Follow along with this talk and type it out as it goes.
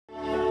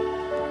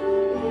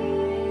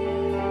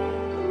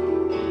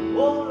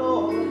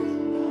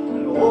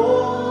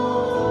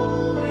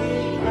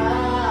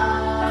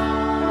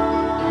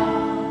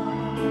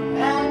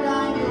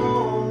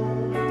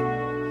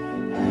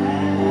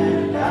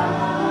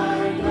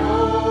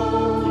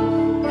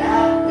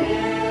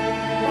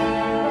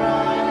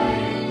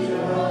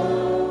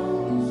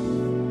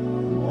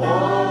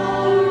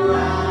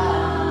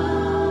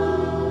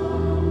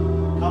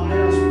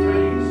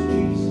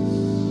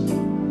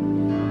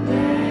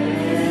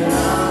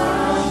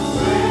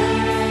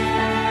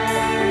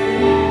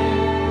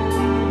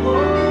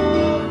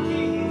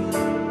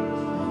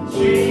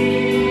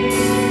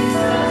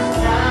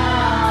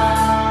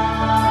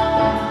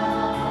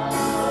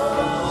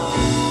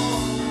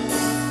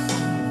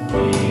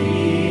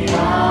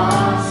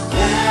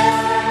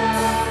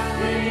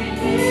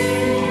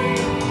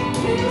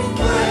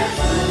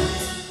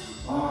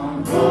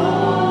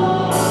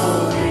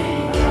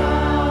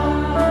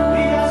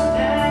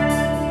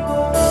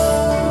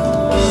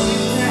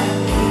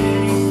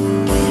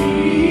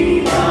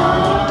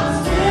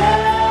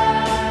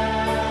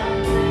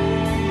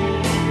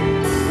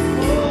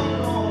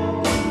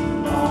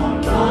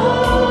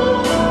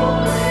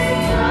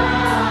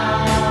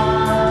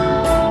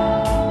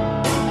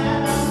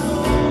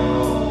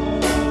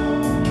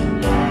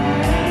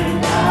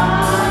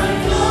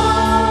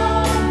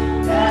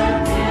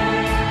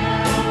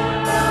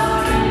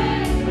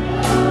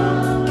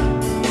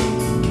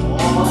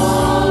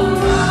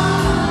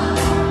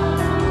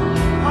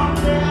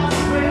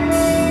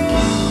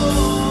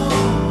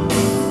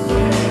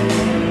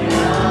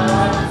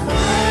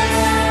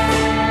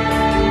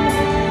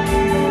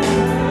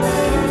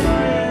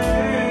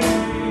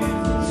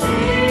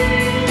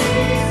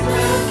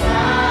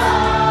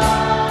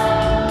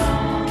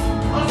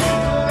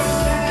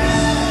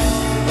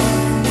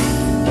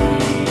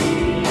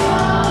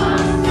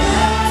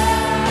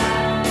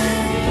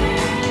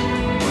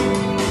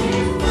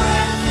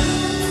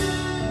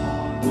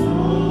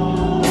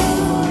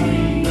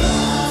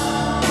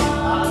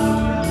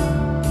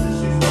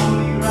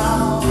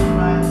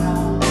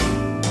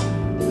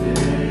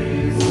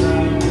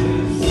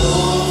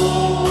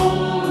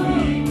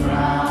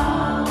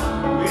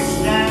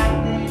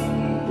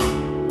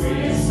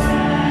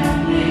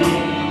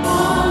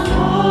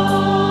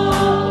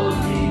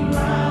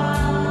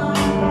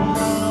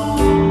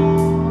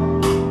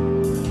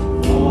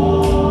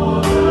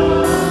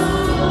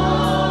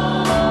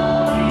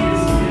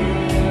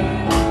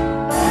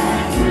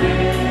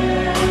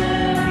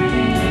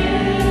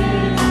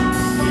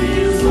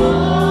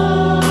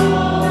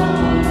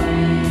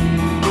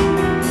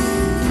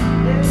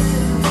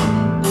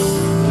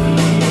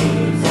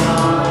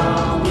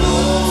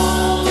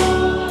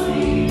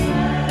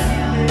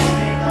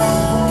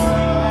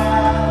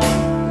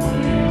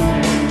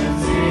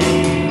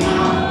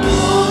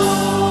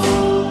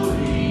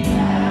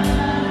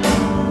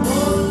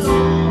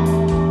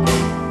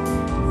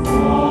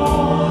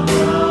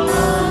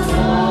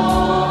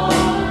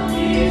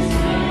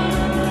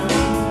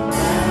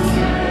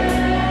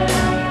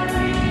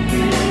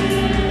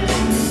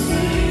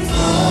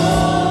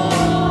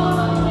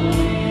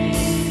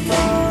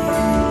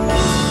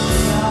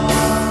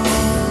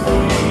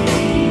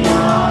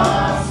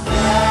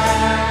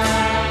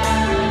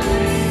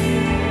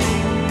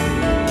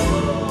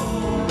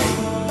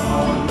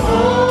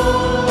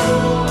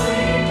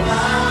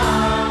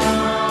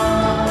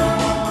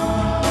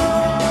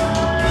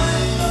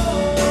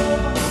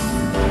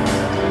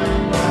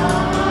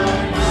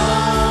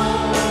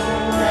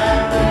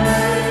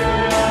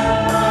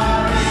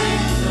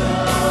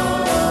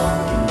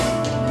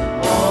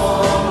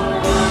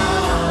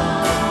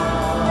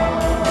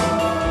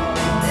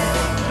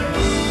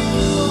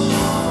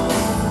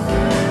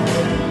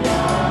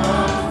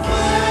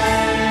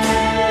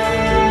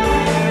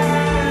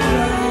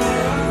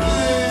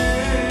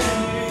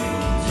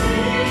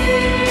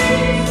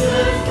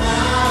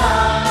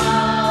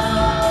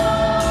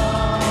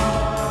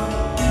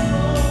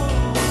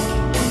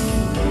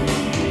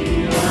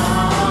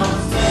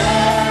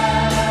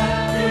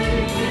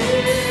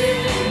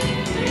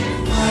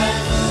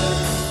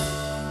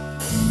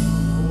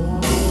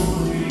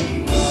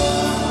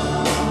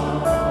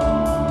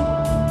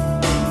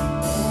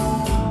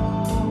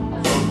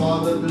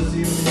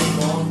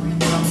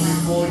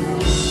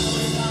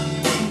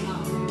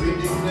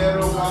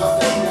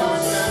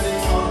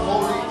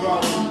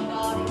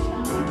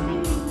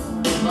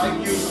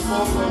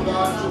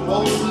God to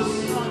Moses,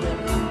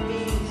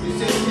 He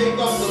said, take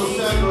off those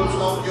sandals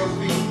off your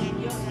feet,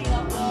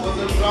 for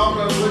the ground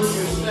on which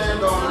you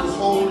stand on is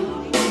holy.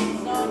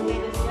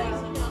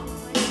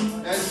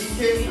 As He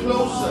came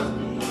closer,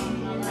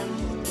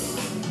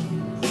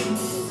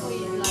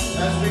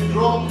 as we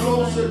draw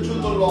closer to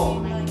the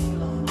Lord,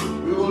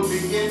 we will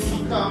begin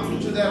to come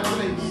to that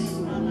place.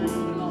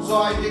 So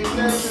I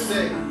declare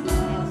today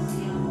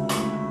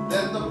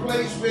that the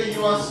place where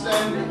you are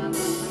standing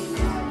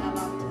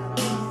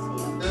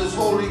is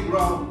holy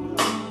ground.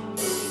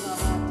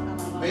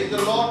 May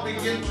the Lord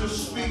begin to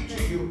speak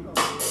to you.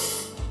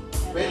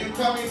 May you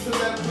come into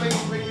that place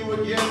where you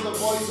would hear the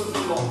voice of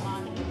the Lord.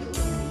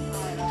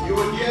 You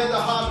would hear the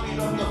heartbeat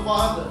of the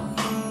Father.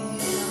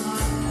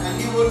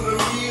 And He will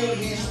reveal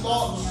His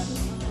thoughts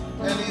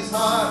and His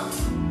heart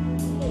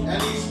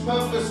and His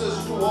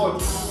purposes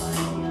towards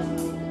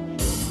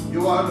you.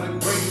 You are a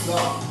great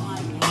God.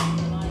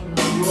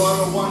 You are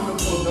a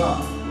wonderful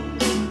God.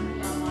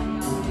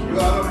 You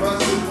are a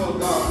merciful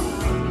God.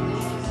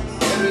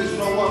 There is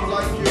no one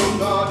like you,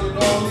 God, in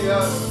all the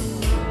earth.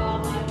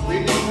 We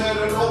declare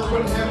an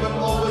open heaven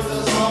over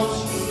this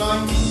house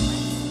tonight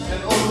and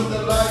over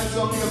the lives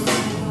of your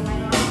people.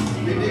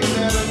 We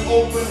declare an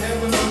open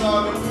heaven,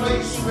 God, a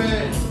place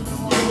where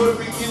you will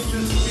begin to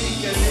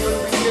speak and you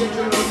will begin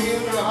to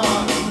reveal your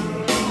heart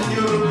and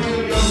you will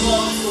reveal your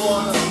thoughts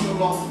toward us, O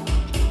Lord.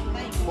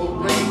 For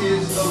great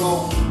is the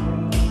Lord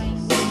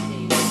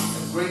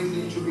and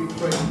greatly to be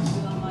praised.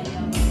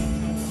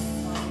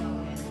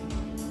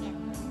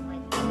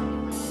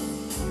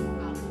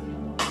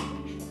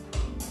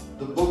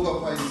 The book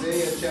of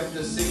Isaiah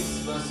chapter 6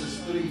 verses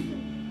 3.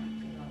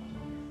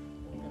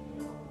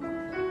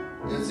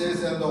 It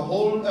says, and the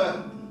whole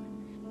earth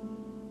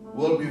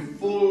will be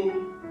full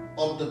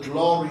of the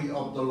glory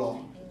of the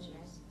Lord.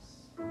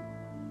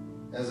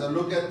 As I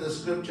look at the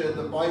scripture,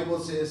 the Bible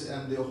says,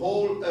 and the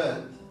whole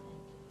earth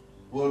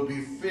will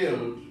be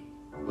filled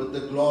with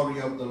the glory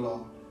of the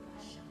Lord.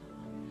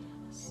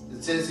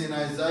 It says in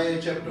Isaiah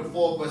chapter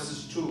 4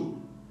 verses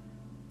 2,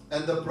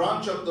 and the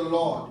branch of the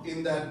Lord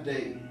in that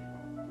day,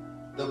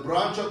 the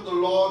branch of the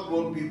Lord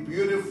will be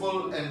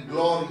beautiful and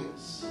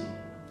glorious,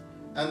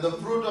 and the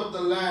fruit of the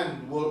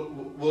land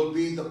will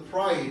be the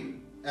pride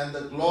and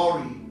the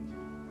glory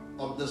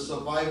of the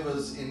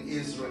survivors in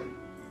Israel.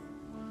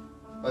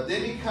 But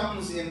then he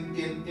comes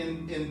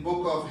in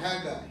book of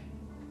Haggai,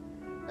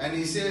 and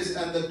he says,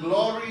 and the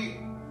glory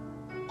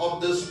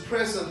of this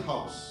present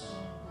house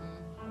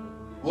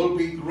will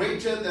be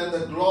greater than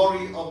the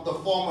glory of the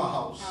former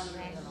house.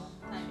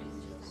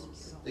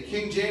 The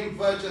King James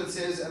Version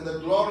says, and the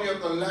glory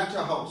of the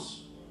latter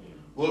house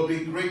will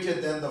be greater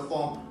than the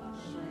former.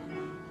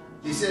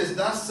 He says,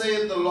 thus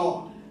saith the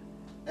Lord,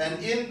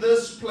 and in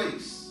this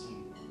place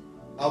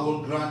I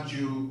will grant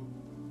you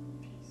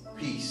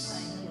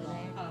peace.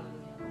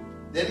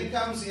 Then he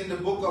comes in the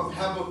book of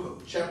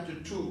Habakkuk chapter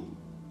 2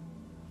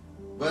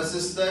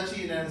 verses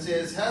 13 and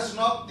says, has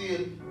not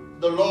the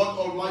Lord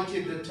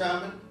Almighty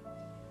determined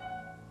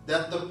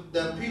that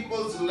the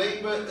people's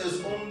labor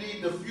is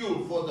only the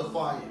fuel for the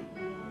fire,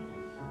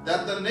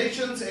 that the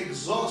nations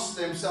exhaust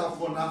themselves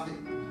for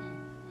nothing?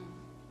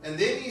 And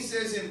then he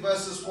says in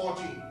verses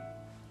 14,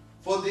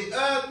 for the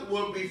earth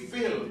will be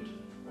filled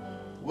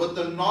with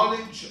the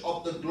knowledge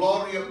of the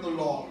glory of the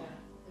Lord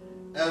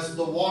as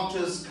the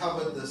waters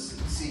cover the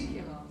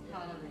sea.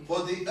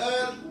 For the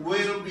earth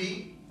will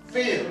be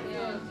filled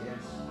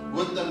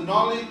with the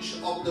knowledge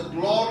of the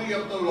glory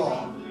of the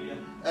Lord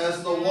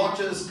as the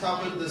waters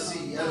cover the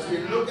sea. As we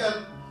look at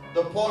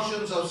the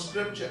portions of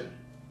scripture,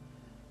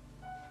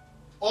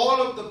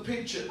 all of the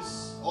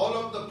pictures, all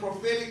of the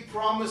prophetic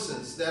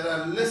promises that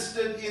are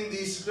listed in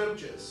these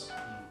scriptures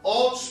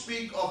all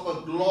speak of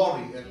a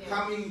glory, a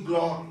coming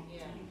glory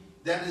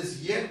that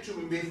is yet to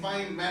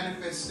find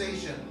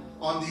manifestation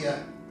on the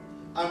earth.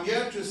 I'm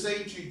here to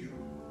say to you,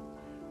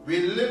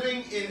 we're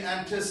living in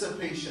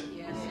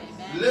anticipation.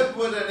 Live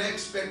with an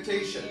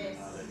expectation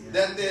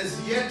that there's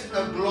yet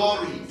a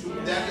glory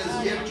that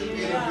is yet to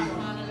be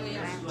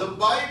revealed. The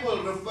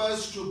Bible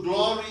refers to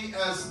glory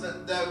as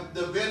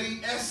the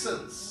very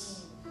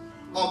essence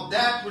of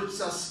that which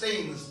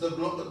sustains the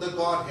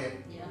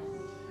Godhead.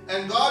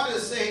 And God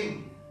is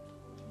saying,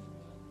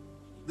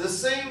 the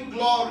same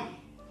glory.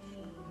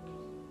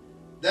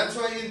 That's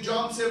why in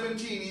John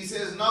 17 he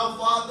says, now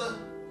Father,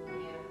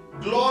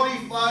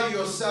 glorify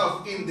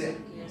yourself in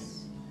them.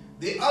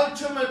 The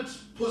ultimate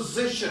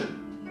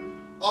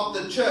position of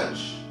the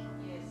church,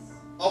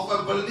 of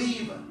a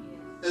believer,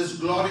 is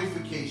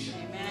glorification.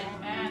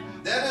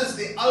 That is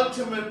the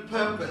ultimate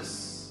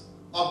purpose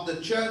of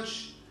the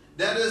church.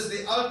 That is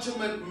the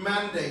ultimate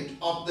mandate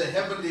of the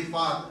Heavenly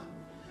Father.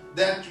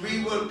 That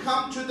we will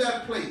come to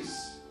that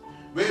place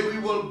where we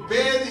will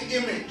bear the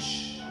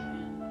image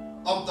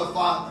of the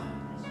Father.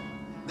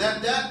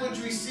 That which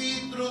we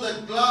see through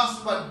the glass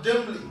but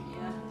dimly,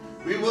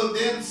 we will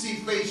then see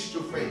face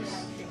to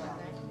face.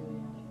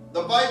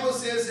 The Bible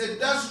says it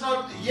does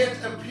not yet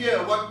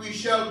appear what we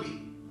shall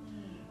be,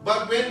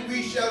 but when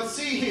we shall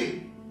see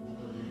Him,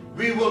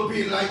 we will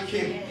be like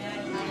Him.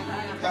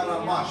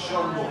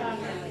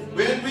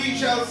 When we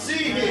shall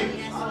see him,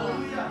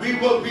 we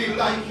will be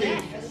like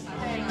him.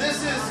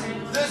 This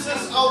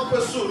is our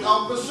pursuit.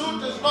 Our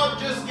pursuit is not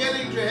just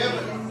getting to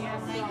heaven,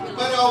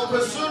 but our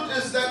pursuit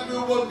is that we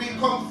will be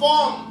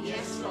conformed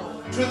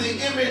to the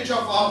image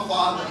of our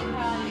Father.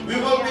 We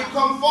will be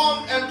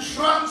conformed and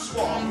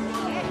transformed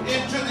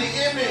into the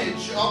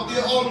image of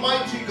the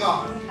Almighty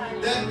God.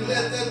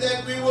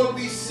 That we will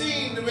be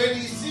seen, when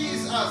he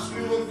sees us,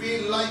 we will be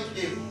like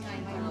him.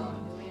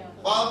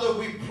 Father,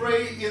 we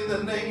pray in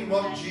the name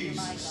of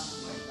Jesus.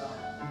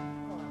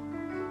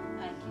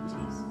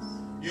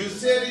 You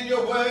said in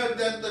your word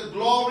that the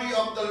glory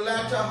of the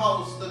latter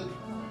house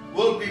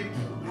will be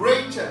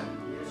greater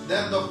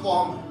than the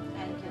former.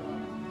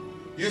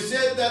 You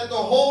said that the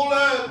whole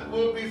earth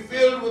will be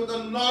filled with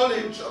the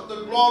knowledge of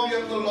the glory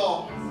of the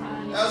Lord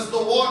as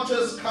the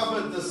waters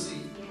covered the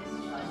sea.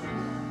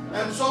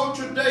 And so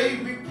today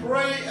we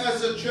pray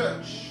as a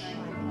church,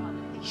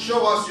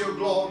 show us your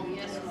glory.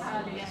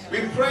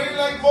 We pray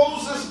like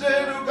Moses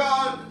did, oh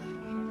God,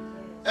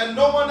 and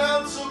no one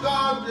else, oh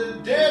God,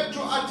 dared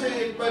to utter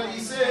it, but he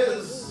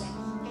says,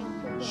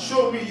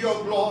 show me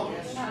your glory.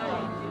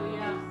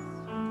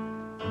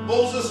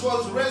 Moses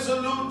was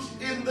resolute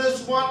in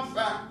this one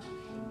fact.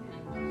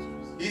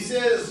 He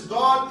says,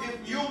 God,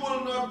 if you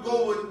will not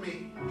go with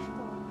me,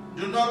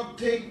 do not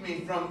take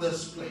me from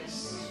this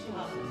place.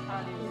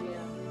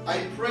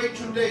 I pray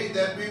today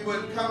that we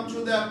would come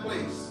to that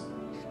place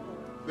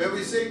where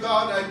we say,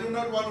 God, I do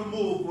not want to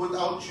move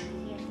without you.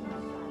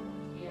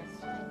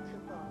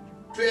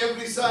 To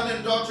every son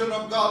and daughter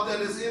of God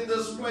that is in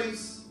this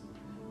place,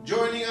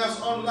 joining us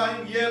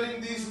online,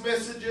 hearing these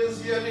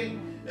messages, hearing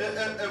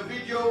a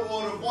video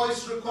or a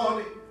voice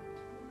recording,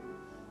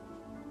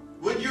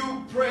 would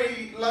you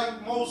pray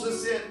like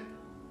Moses said,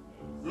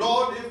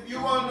 Lord, if you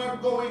are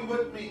not going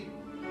with me,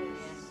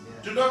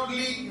 do not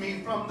lead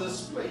me from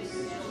this place.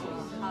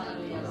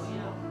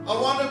 I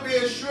want to be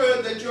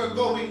assured that you are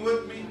going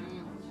with me.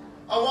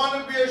 I want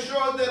to be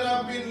assured that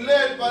I've been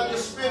led by the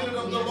Spirit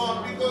of the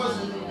Lord, because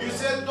you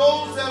said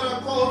those that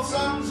are called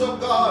sons of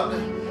God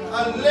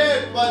are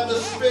led by the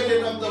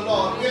Spirit of the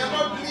Lord. We are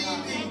not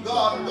leading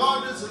God.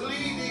 God is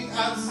leading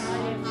us.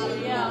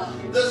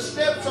 The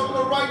steps of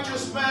the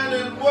righteous man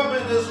and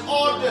woman is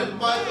ordered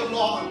by the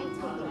Lord.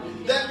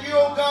 That you,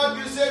 oh God,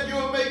 you said you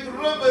will make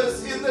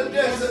rivers in the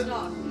desert.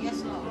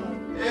 Yes, Lord.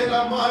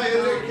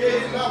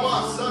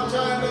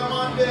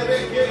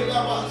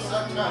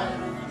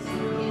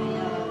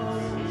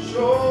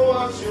 Show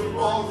us your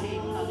glory.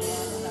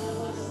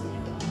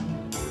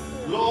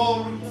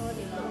 Glory.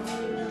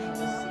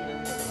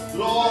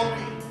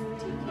 Glory.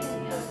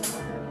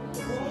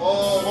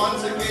 Oh,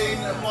 once again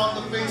upon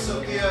the face of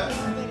the earth.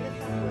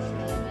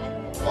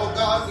 Oh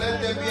God,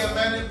 let there be a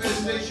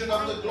manifestation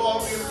of the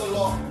glory of the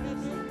Lord.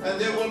 And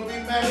there will be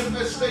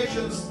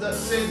manifestations, that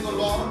says the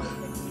Lord.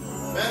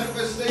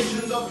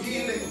 Manifestations of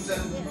healings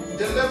and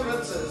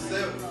deliverances.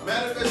 There are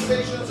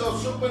manifestations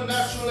of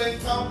supernatural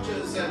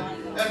encounters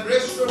and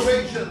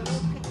restorations.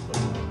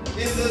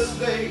 In this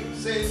day,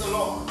 says the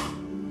Lord.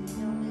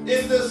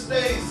 In this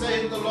day,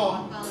 says the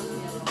Lord.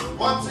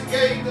 Once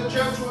again, the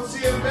church will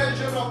see a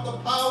measure of the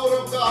power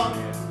of God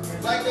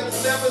like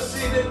it's never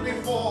seen it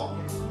before.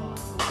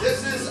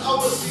 This is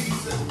our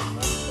season.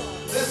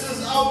 This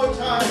is our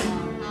time.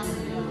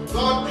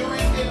 God, do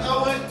it in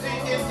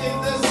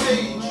this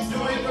age. Do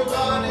it, oh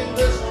God, in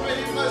this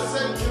 21st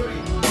century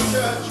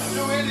church.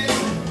 Do it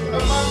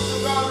amongst the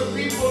God of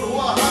people who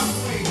are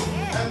hungry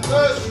and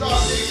thirst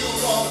after you,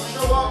 Lord.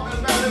 Show up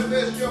and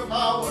manifest your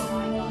power.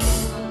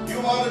 You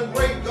are a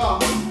great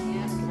God,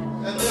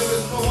 and there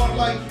is no one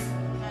like you.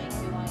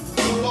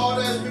 So, Lord,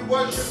 as we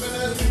worship and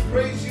as we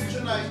praise you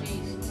tonight,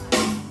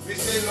 we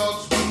say, Lord,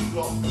 speak,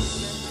 Lord.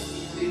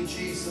 In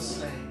Jesus'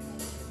 name,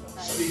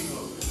 speak,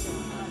 Lord.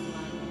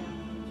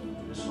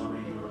 Just want to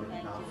hear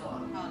right now,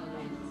 Father.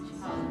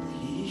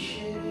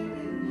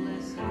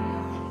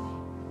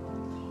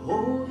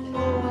 Oh, no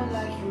one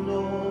like you,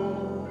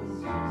 Lord.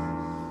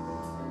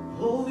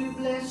 Oh, we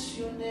bless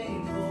your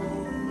name,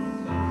 Lord.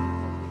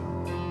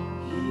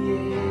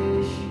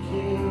 Yes, you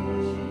can.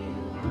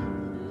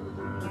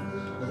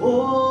 Oh,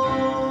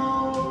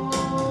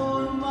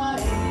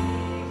 mighty,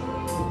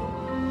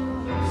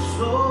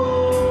 so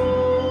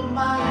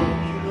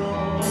mighty,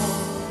 Lord.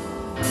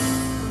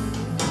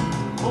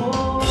 Oh,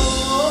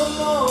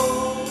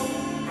 Lord,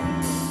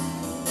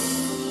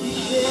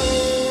 yeah.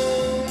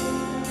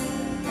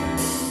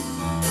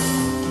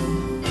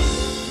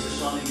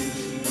 Just only give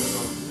you the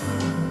Lord.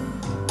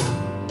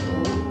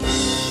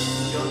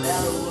 Your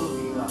ladder will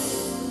be up.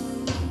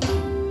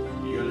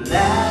 Your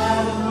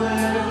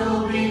ladder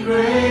will be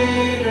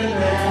greater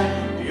than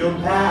your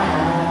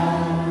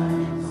past.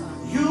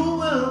 You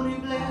will be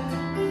blessed.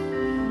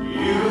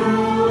 You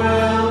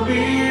will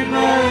be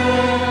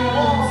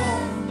blessed.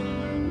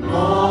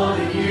 More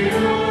than you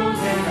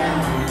can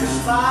have.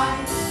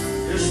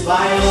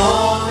 Despite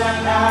all that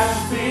has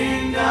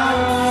been done.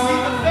 See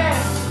the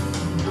best.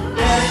 The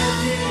best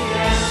is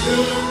yet to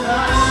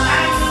come.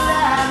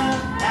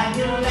 And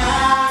your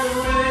ladder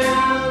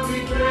will be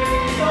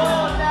great. Oh,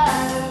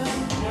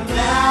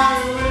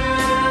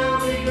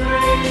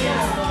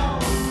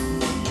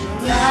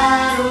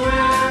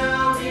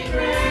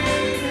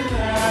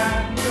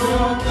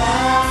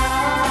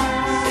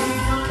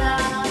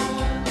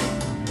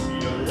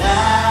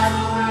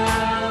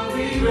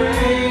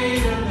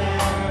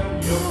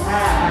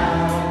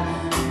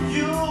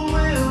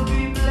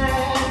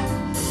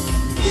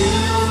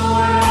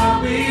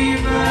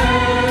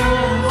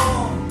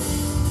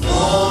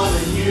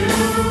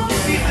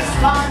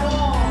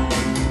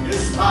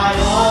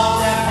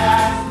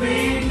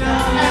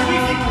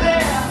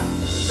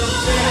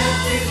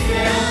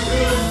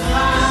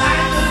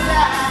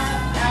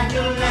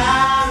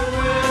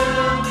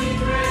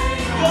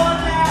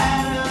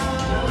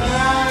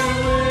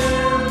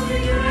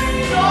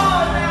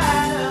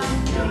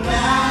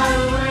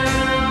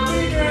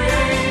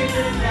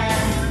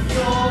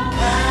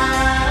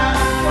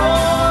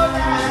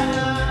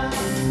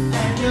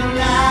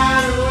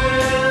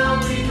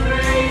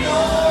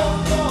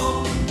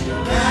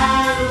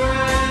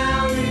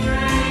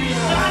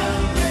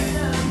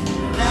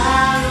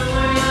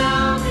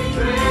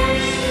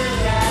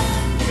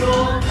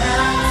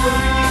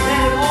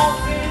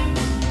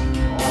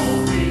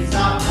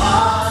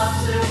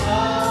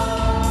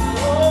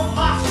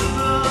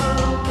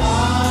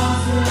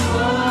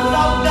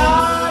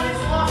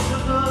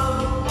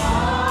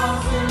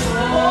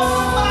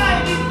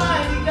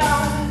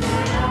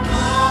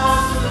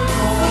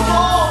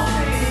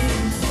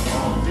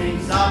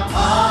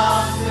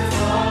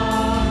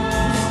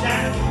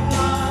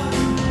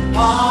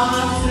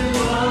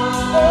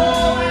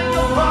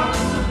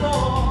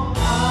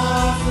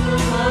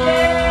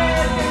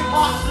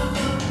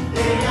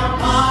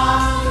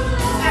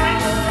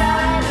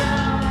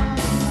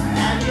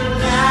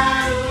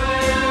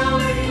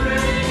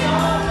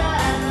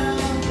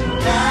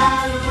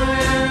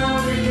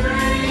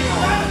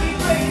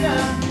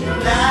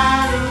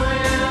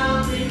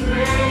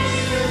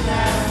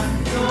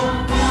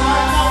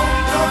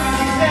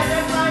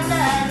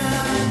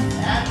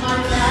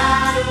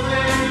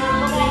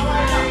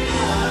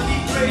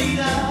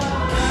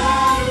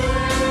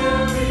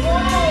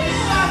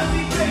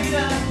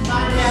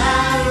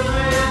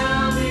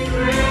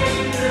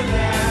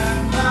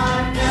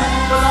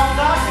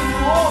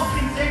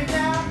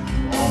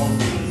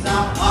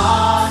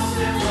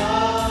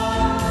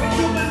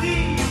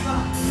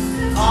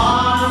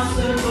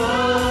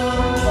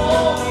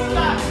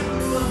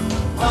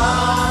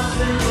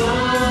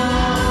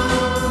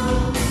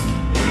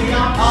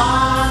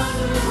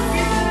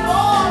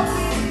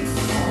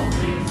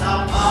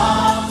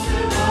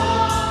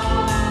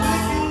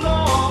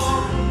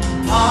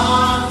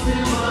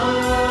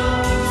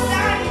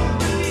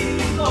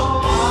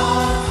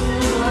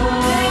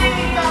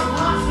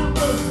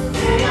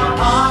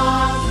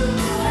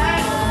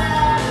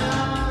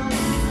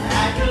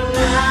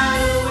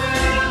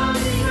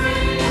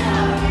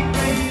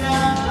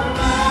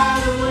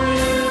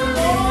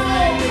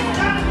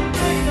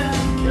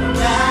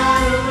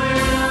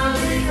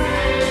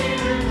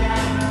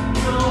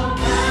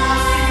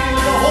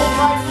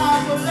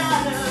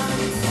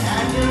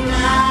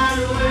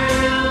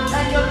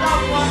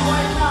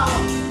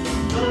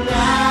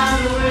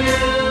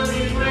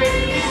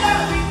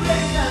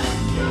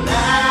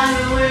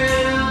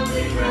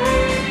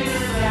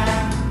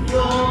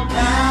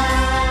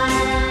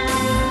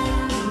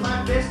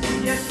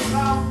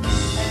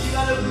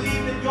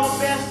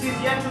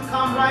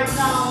 come right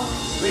now.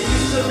 When you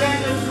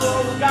surrender to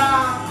our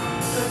God,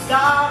 the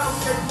God who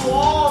can do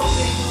all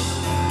things,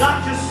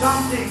 not just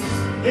some things,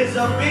 is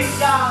a big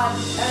God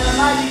and a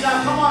mighty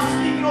God. Come on,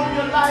 speak it over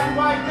your life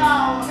right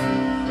now.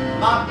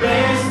 My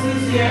best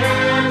is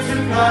yet to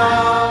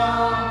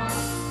come.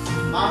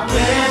 My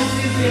best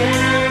is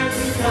yet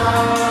to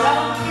come.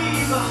 I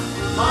believe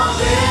my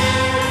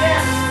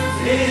best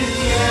is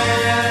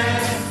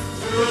yet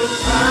to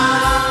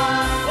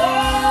come.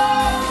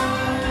 Oh,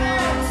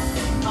 yes.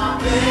 My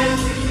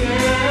best is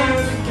yet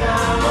to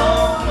come. Oh,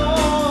 no.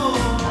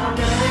 My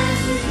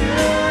best is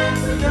yet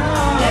to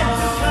come. Yet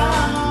to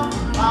come.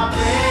 My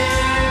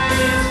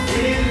best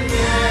is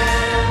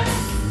yet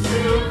to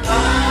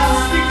come.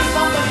 Speak to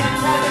somebody and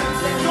tell them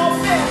that your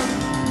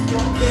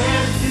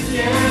best is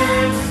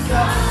yet to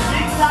come.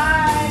 Big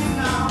time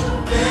now.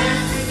 Your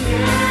best is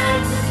yet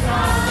to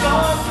come.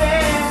 Your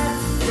best is yet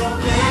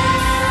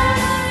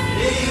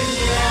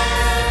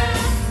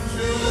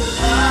to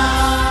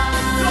come.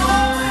 Your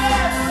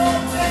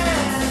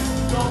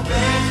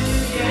best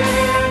is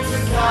yet to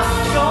come.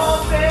 Your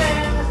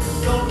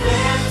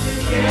best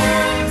is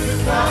yet to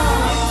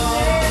come.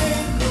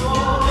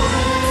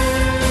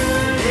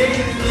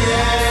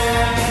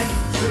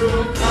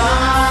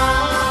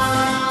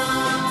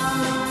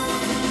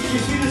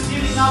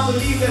 I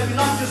believe that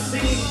we're not just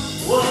singing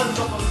words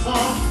of a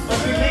song, but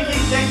we're making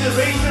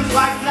declarations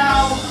right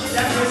now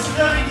that we're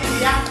stirring in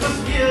the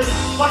atmosphere.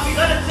 But we're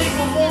going to take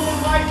a moment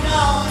right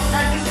now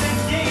and just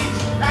engage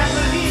and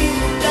believe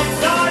that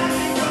God is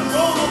in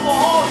control over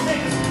all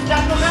things.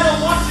 That no matter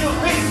what you're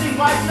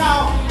facing right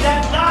now,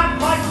 that God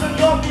fights on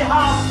your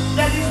behalf,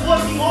 that He's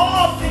working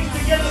all things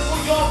together for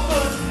your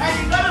good. And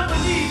you got to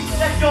believe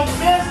that your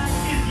best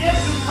is yet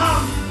to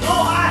come. No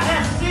eye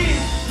has seen,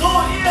 no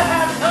ear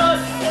has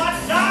heard what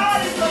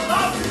God is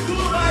about to do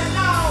right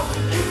now.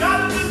 You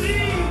gotta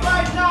believe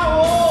right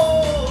now.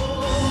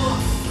 Oh,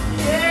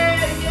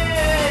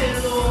 yeah,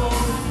 Lord.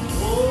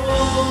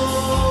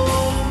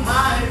 Oh,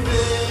 my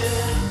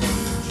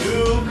best to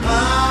come. I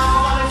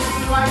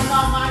see right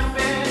now my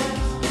best.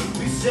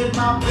 We said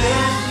my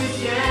best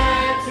is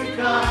yet to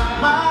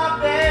come. My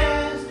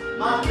best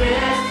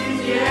is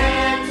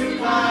yet to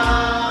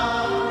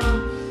come.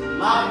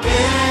 My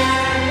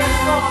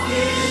best, Lord,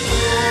 is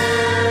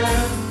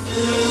yet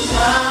to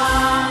come.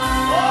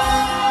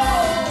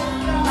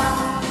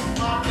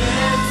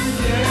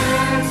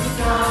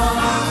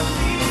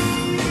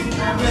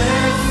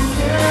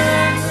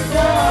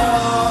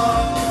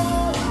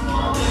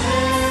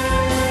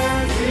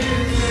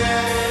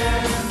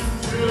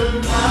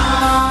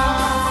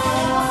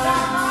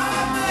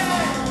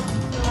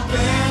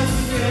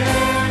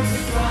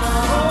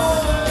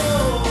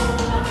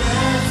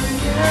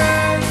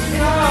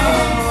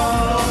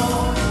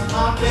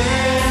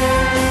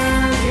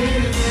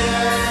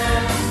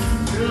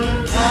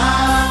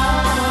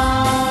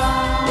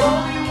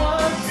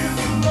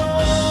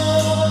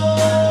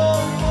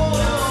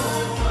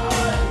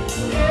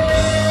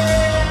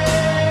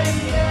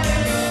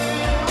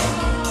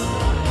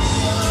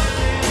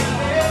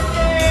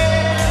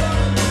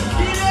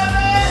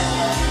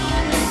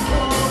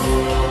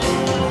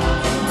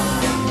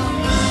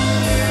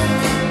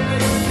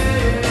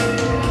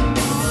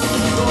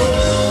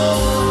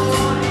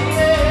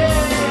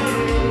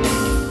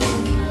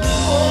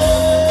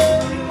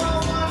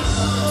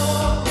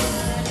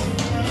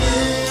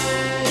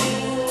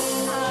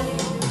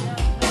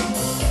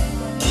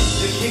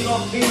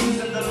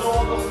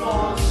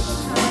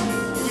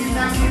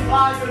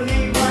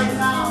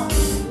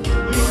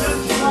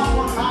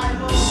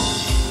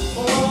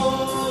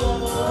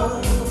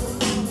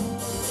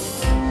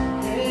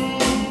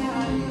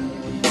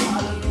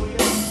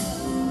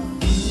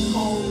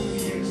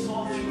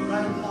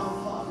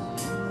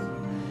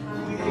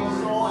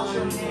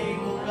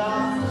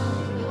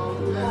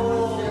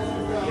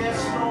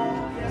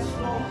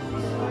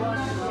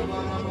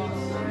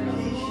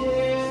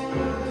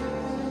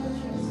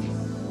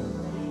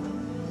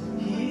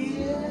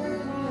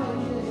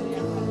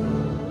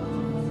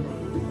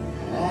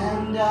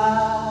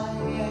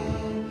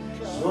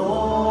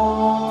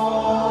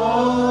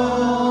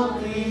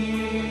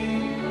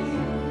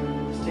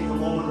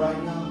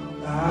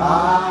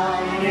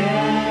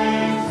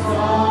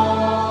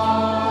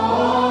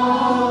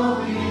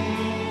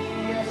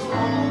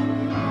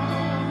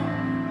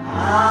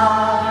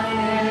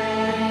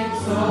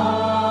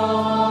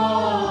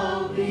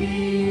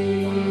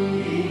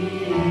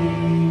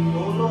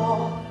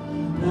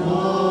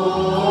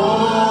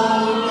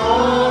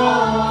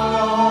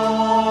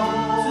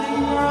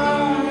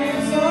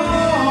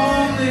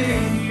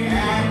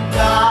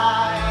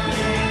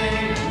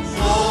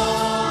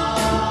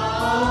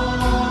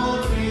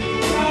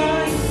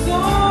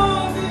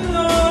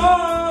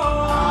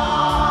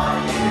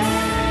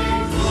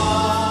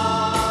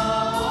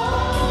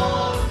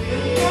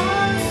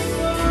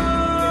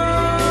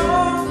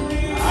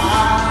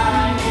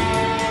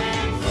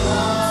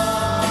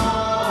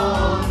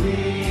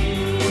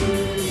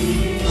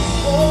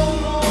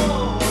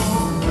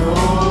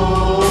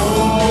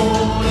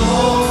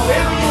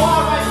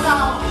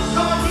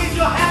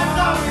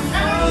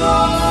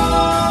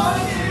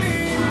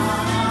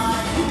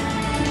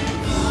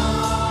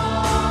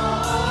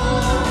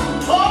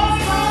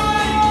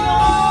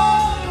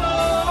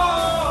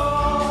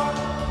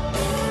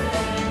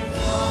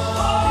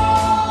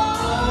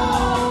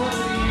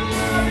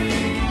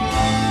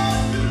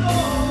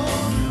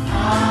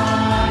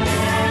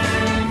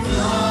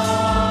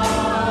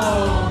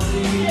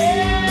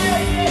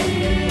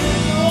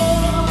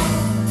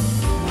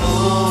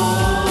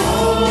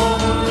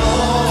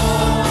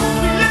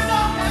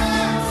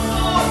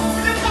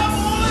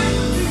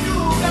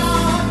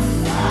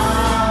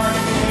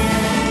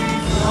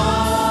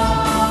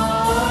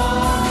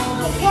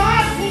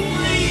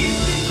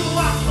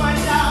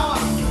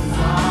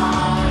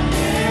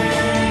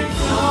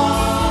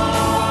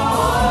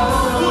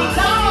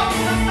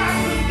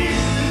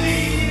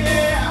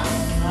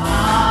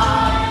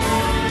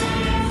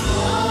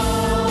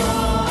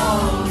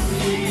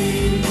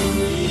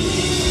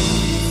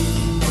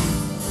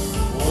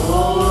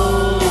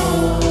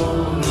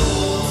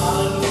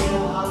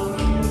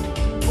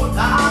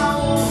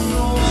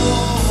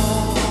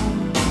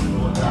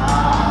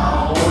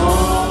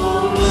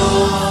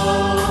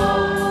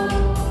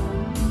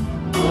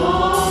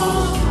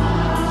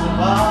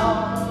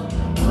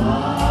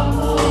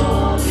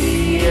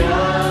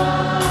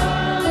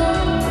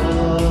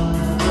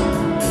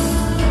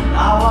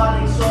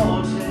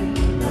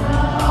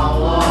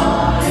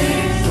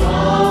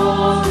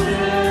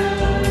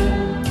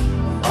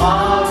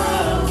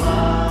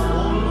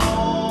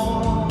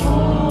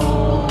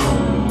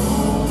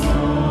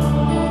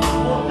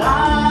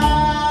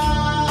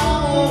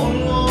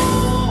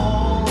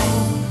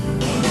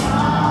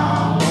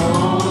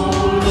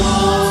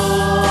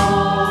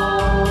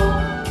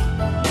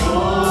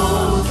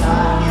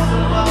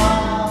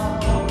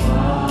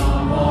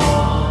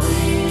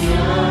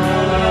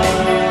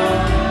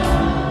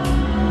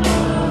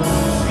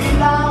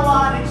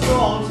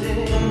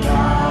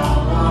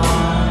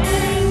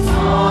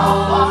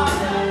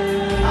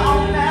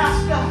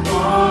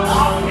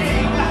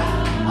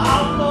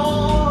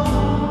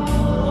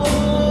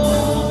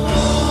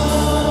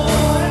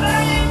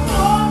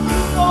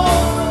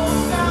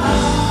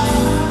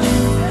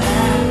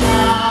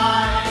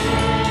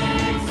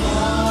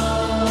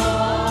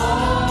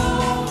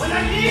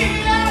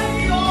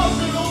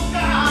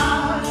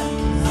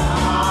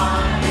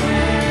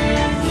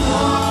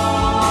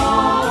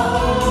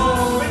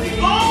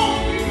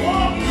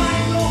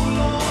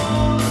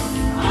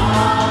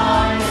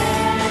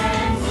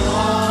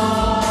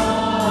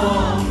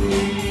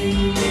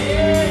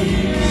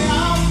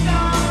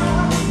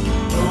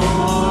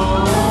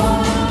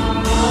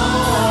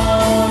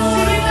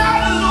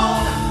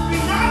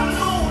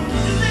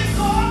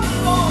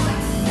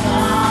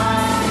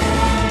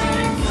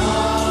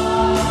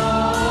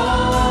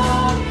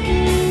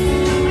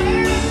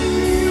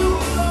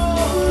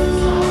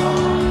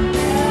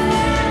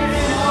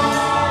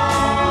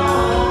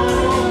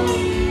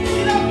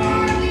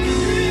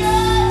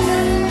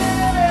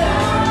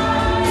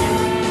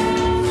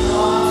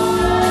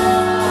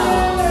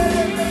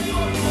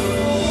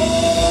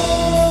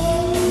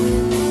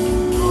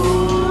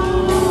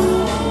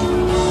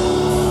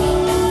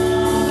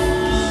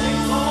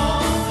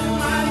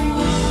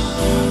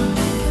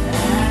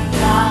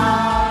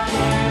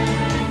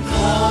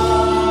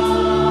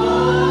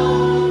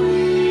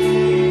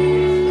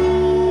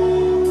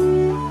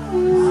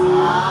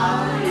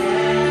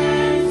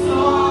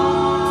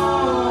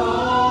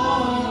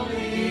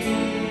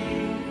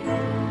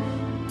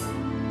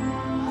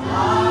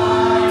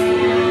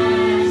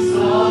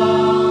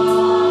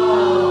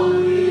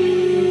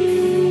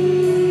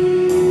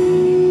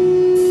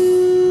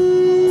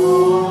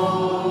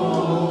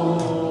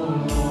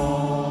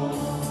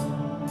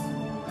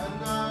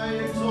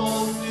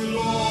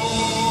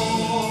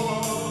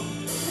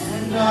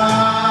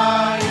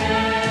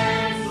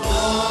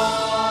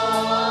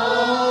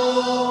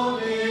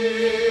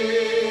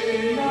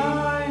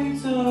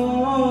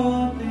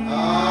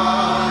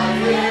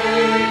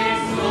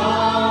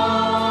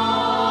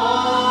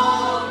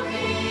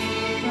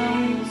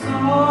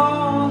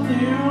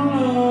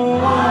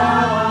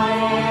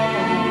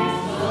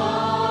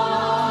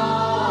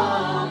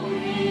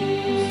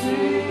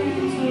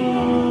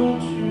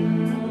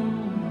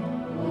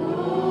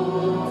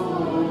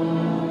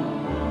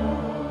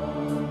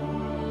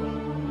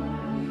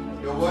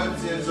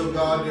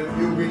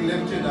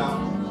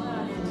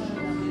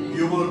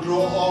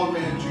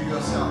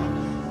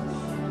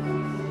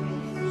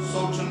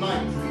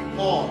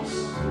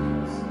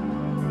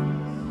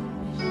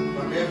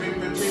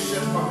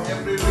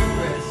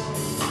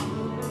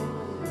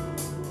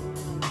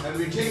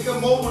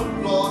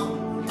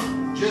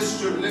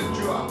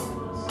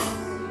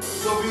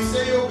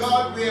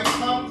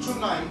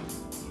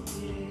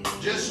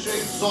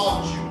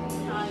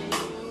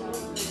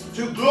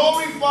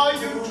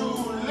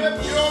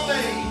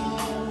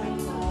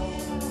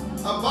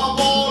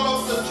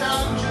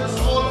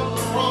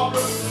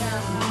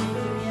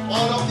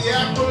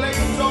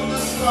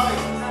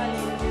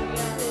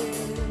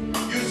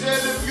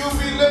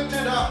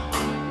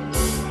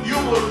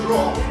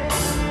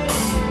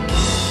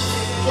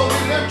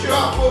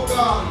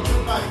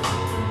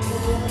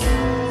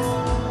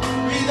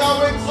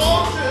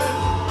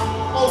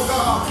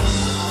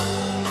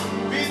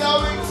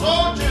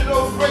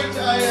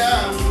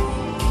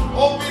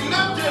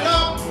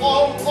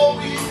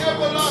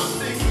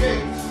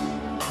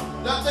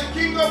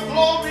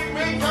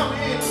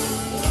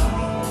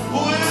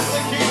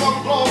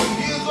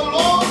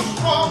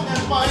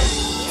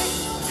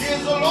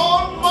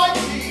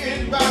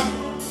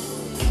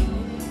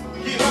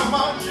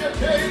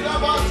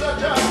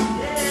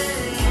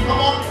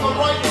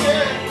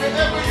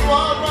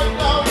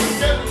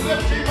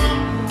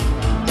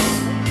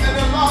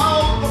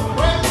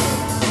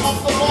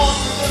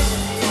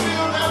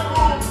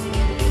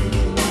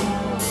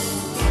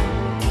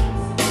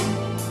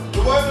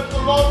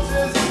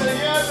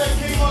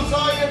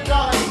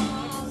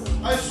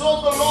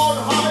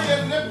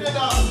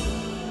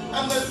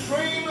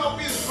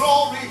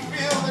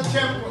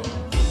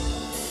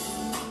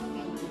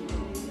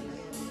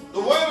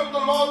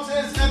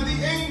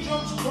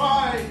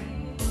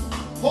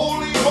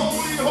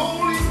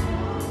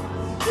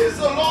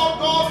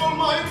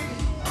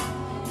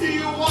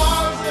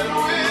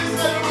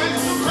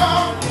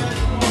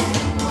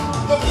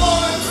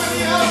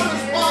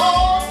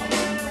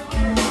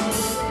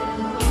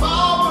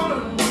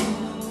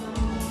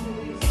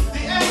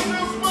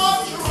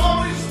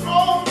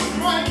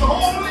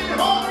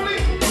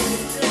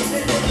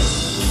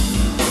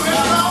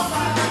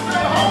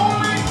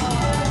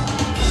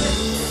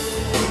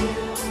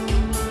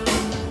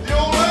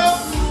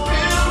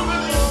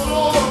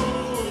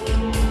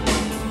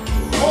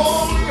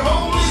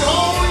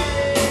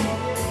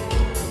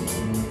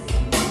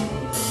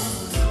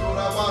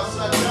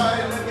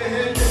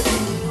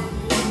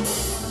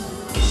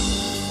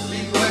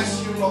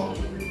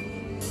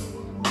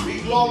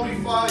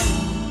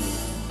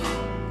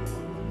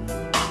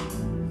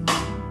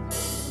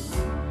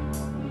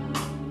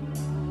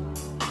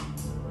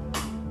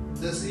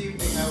 this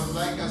evening, I would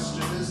like us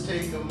to just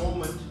take a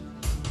moment.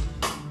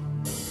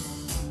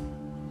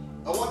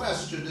 I want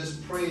us to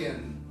just pray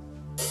and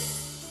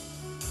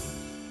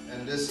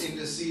just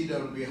intercede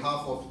on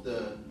behalf of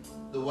the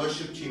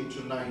worship team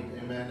tonight.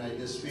 Amen. I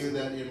just feel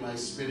that in my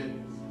spirit.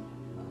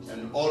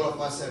 And all of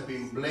us have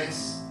been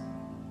blessed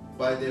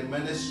by their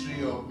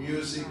ministry of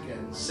music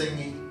and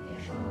singing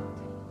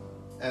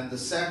and the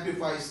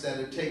sacrifice that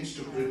it takes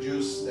to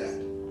produce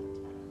that.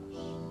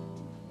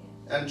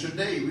 And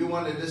today we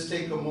want to just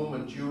take a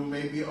moment. You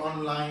may be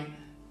online.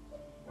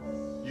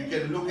 You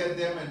can look at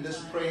them and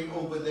just pray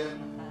over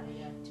them.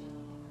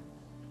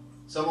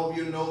 Some of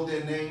you know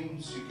their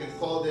names. You can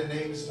call their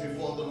names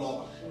before the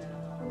Lord.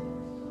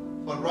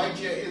 But right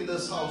here in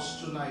this house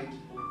tonight,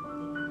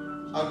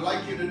 I'd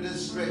like you to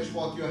just stretch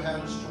forth your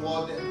hands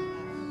toward them.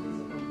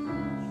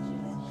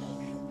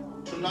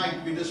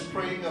 Tonight we're just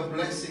praying a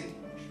blessing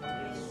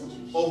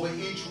over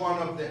each one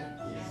of them.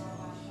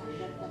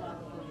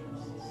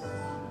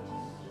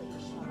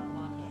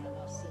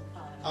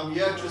 I'm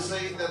here to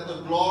say that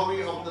the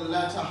glory of the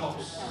latter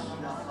house,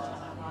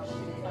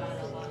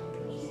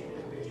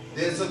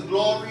 there's a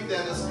glory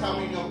that is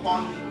coming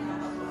upon you.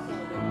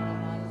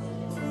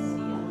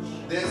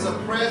 There's a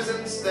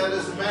presence that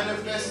is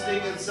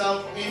manifesting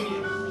itself in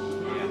you.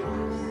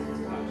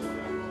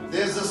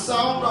 There's a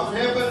sound of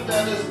heaven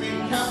that is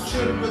being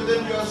captured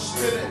within your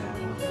spirit.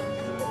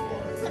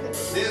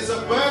 There's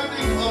a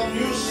birthing of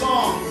new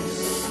songs.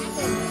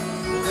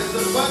 There's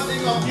a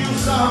birthing of new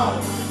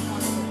sound.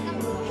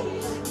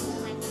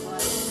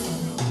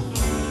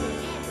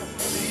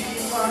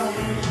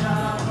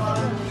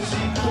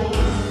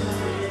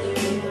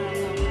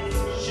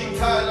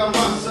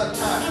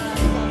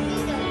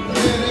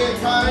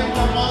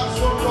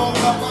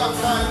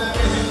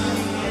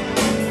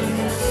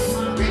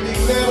 We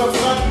declare a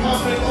blood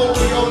covering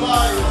over your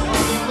life. We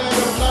declare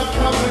a blood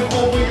covering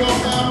over your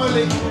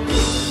family.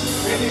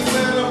 We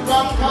declare a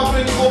blood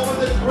covering over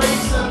the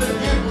grace and the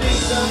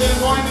giftings and the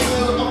anointing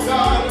of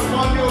God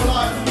upon your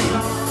life.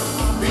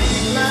 We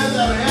declare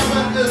that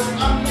heaven is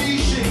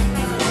unleashing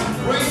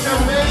greater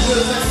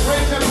measures and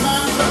greater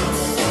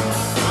mantles.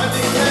 I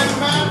declare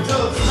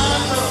mantles,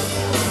 mantles.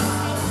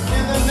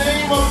 In the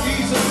name of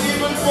Jesus,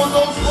 even for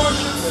those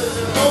worshipers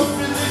and those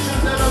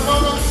musicians that are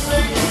not on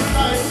stage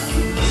tonight,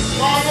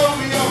 Father,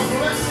 we are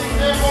blessing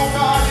them, oh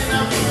God, in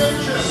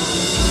abstention.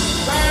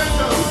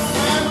 Mantles,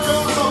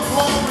 mantles of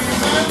glory,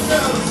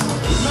 mantles,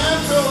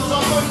 mantles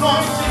of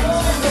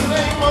anointings in the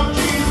name of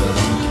Jesus.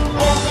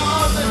 Oh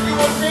God, that you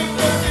will take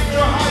them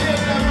into higher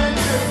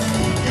dimensions.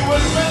 You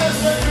will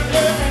minister to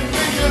them in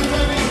visions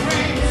and in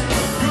dreams.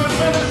 You will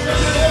minister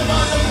to them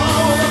by the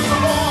power of the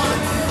Lord.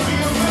 You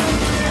will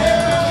minister to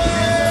them.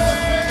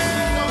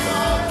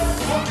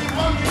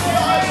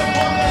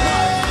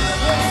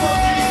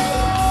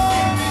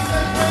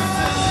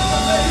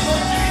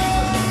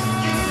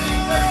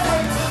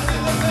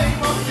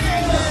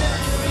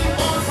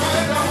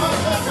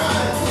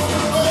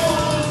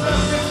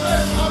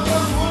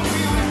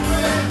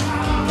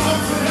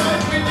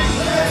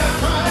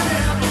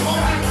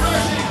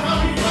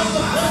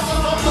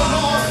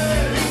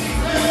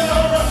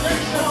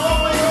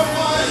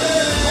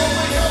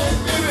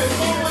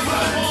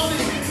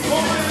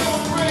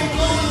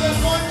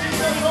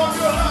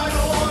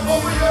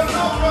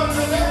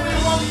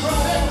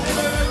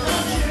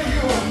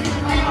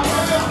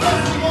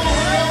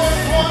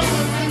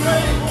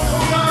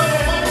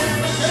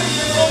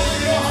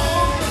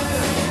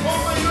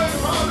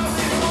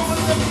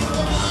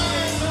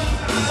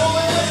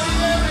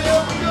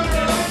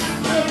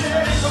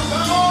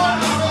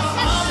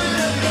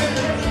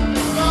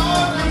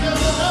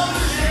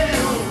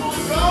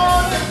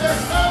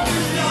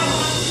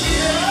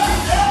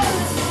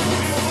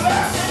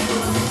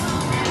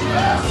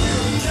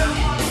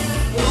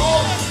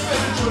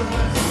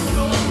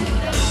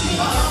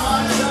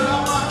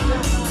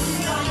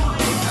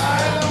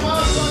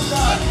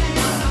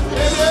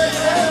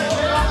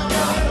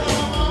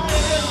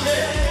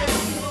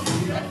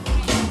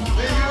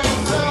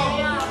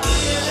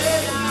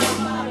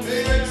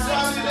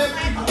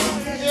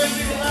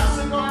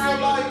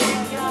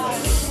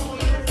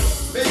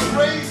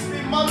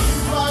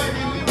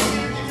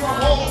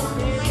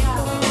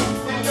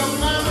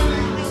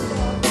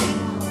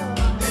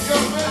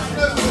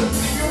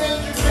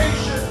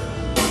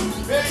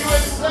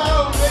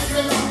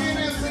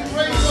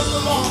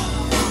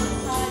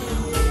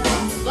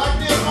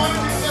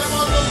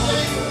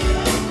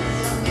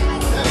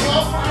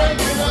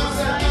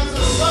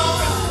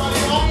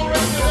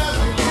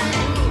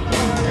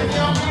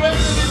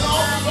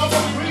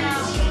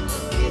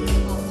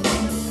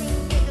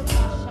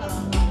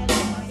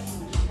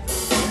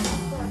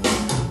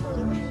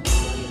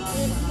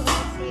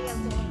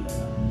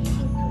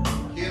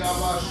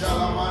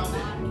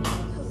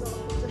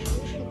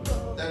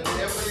 That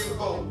wherever you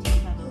go,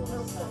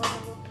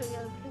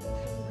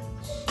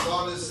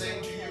 God is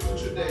saying to you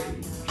today,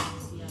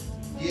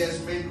 He has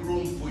made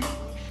room for you.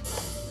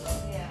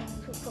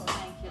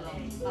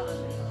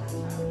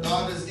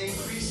 God is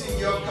increasing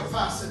your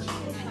capacity.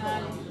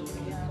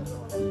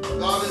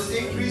 is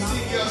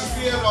increasing your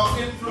sphere of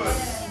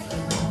influence.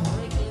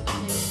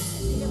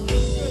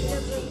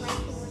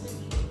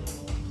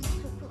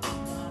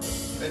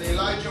 When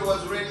Elijah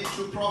was ready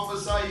to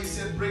prophesy, he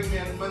said, bring me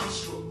a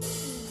minstrel.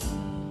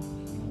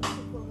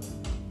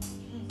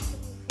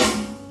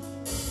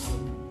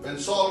 When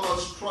Saul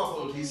was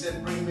troubled, he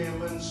said, bring me a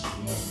minstrel.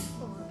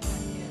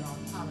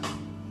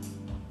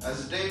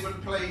 As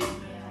David played,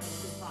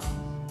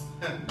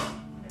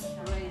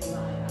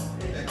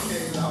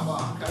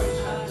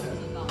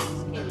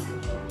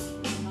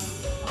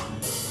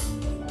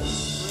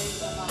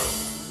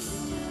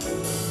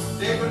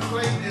 David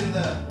played in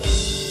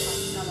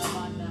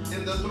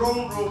the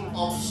throne room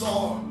of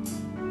Saul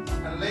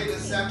and later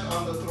sat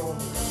on the throne.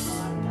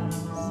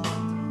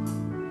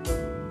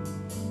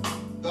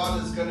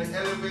 God is going to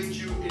elevate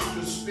you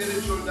into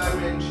spiritual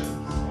dimensions.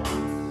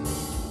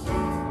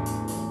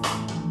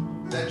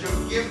 That your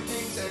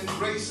giftings and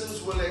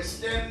graces will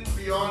extend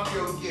beyond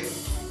your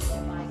gift.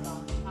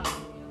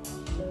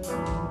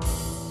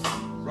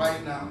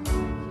 Right now.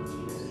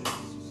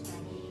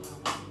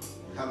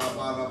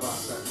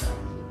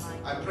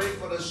 I pray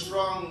for a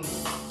strong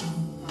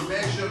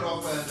measure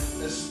of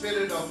a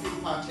spirit of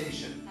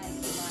impartation.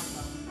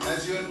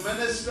 As you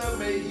minister,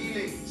 may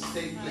healings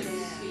take place.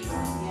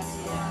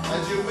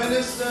 As you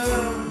minister,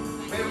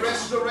 may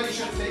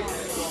restoration take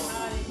place.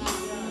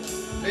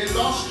 May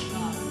lost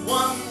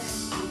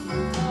ones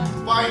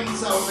find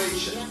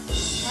salvation.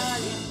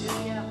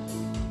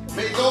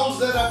 May those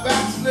that are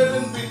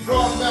backslidden be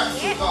drawn back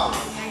to God.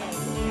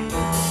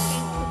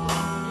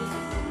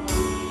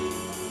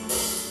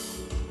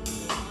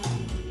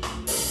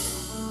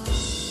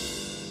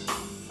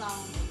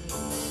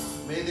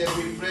 May there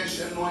be fresh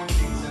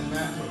anointings and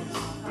mantles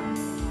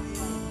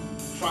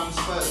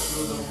transferred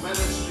through the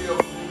ministry of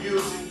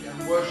music and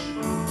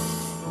worship.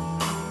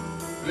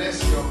 Bless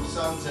your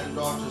sons and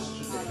daughters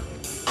today.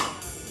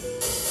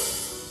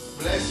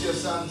 Bless your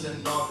sons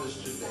and daughters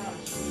today.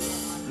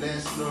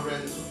 Bless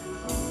Lorenzo.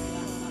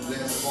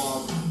 Bless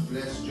Bob.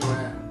 Bless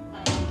Joanne.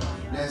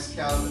 Bless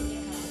Calvin.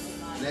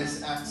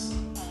 Bless Axel.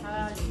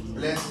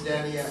 Bless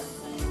Danielle.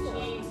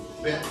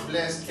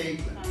 Bless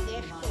Caitlin.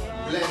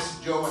 Bless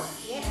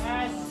Joash.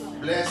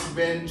 Bless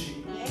Benji.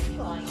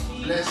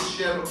 Bless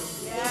Cheryl.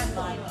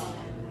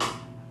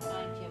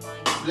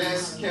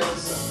 Bless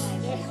Kelsa.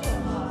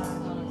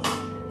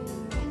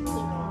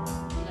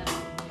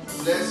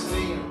 Bless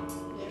Nina.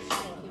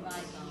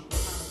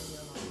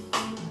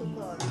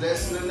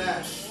 Bless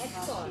Lanesh.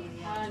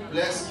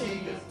 Bless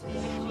Keegan.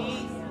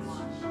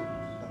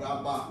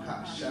 Rabaka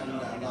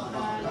Shanda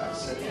Rabaka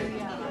Sete.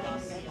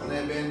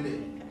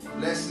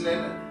 Bless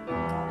Leonard.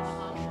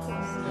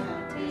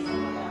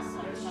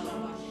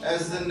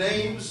 As the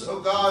names, O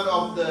God,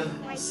 of the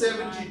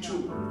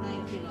 72,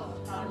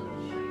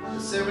 the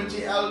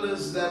 70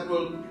 elders that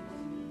will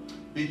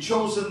be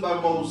chosen by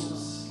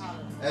Moses,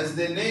 as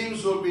their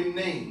names will be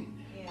named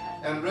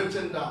and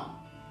written down,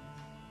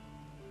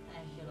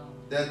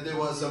 that there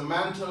was a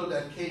mantle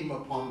that came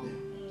upon them.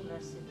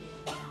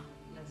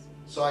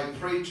 So I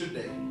pray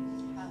today,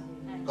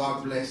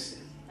 God bless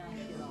them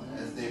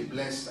as they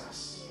blessed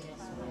us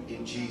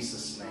in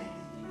Jesus' name.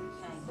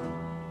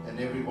 And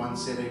everyone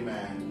said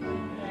amen,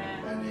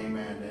 and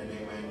amen, and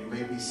amen. You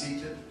may be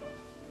seated.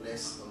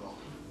 Bless the Lord.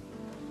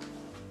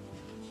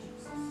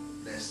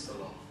 Bless the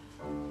Lord.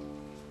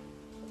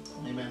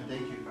 Amen.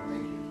 Thank you.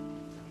 Thank you.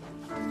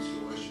 Thanks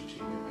for worship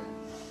team. Amen.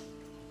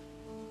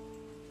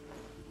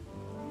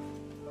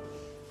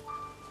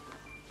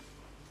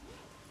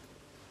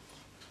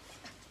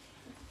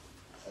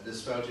 I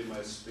just felt in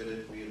my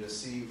spirit we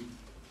receive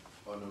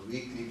on a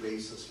weekly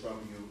basis from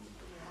you.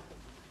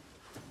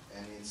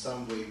 And in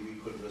some way we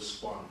could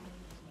respond,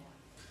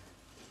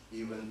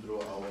 even through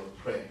our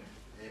prayer.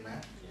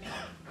 Amen.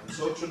 And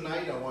so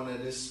tonight I want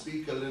to just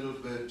speak a little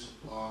bit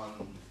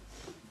on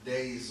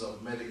days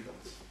of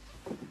miracles.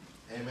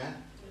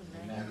 Amen.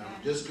 And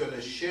I'm just going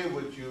to share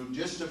with you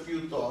just a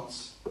few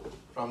thoughts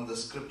from the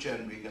scripture,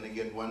 and we're going to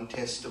get one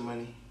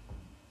testimony.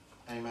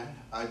 Amen.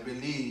 I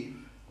believe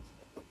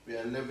we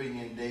are living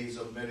in days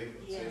of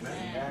miracles.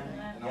 Amen.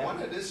 And I want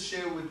to just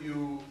share with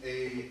you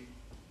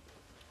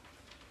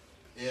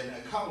an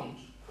account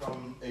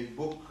from a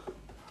book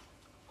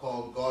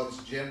called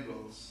God's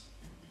Generals,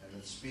 and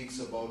it speaks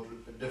about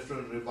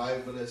different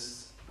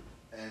revivalists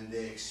and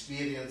their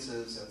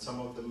experiences and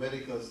some of the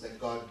miracles that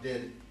God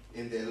did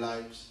in their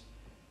lives.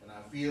 And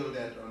I feel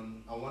that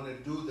I want to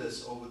do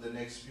this over the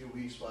next few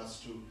weeks for us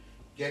to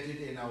get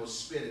it in our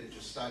spirit, to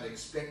start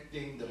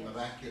expecting the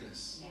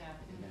miraculous.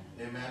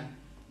 Amen.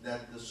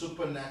 That the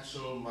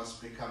supernatural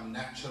must become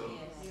natural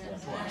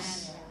to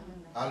us.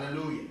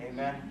 Hallelujah.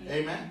 Amen.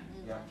 Amen.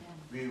 Yeah.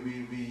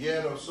 We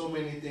hear of so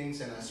many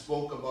things, and I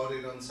spoke about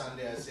it on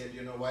Sunday. I said,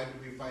 you know, why do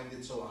we find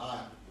it so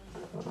hard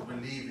to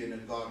believe in a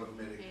God of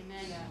miracles?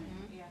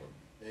 Amen.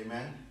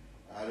 Amen.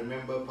 I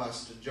remember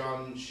Pastor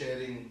John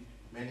sharing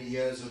many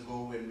years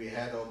ago when we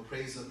had our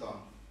praise-a-thon,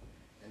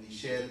 and he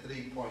shared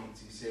 3 points.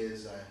 He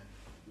says,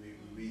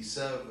 we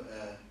serve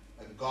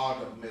a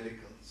God of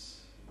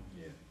miracles.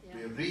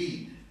 We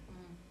read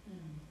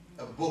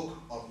a book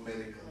of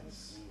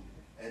miracles.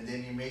 And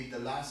then he made the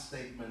last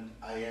statement,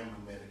 I am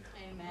a miracle.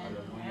 Amen.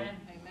 Amen.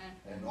 Amen.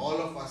 And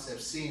all of us have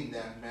seen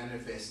that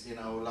manifest in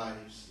our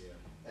lives.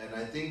 Yeah. And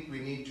I think we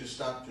need to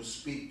start to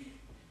speak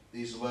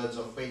these words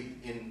of faith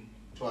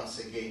into us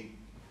again.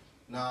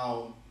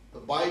 Now, the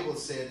Bible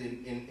said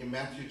in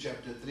Matthew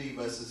chapter 3,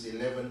 verses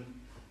 11,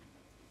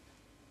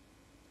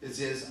 it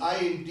says, I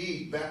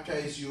indeed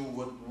baptize you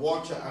with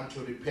water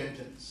unto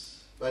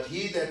repentance, but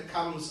he that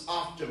comes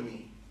after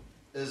me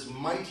is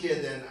mightier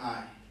than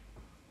I,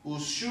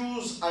 whose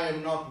shoes I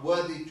am not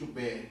worthy to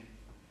bear,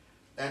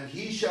 and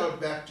he shall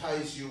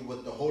baptize you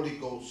with the Holy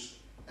Ghost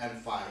and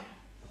fire.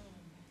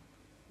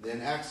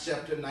 Then Acts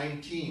chapter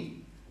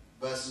 19,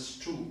 verses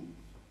 2.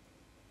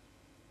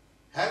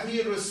 Have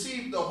ye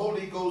received the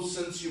Holy Ghost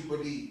since you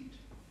believed?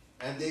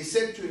 And they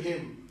said to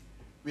him,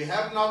 we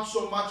have not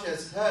so much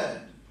as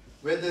heard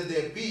whether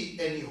there be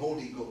any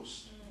Holy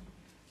Ghost.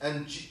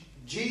 And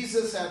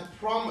Jesus had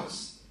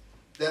promised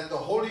that the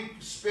Holy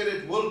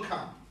Spirit will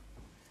come,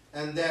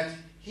 and that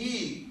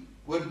he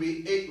would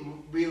be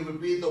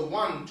the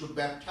one to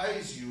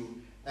baptize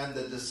you and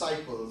the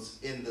disciples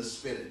in the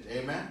Spirit.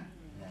 Amen?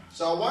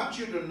 So I want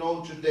you to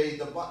know today,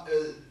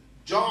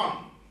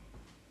 John,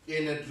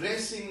 in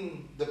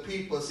addressing the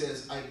people,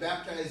 says, I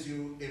baptize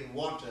you in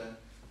water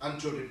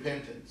unto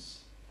repentance.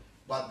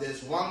 But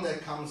there's one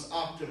that comes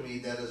after me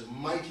that is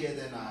mightier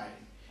than I.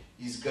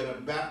 He's going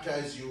to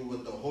baptize you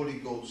with the Holy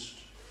Ghost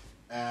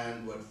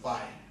and with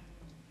fire.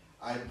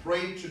 I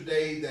pray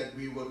today that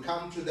we will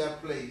come to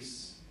that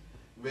place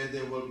where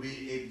there will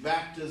be a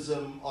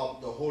baptism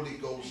of the Holy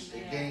Ghost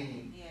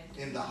again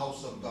in the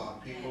house of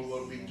God. People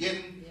will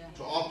begin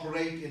to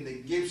operate in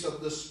the gifts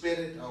of the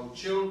Spirit, our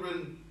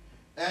children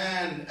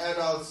and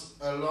adults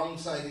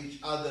alongside each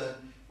other,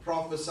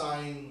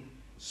 prophesying,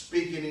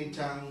 speaking in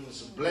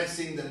tongues,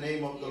 blessing the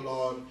name of the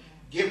Lord,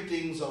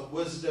 giftings of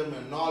wisdom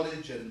and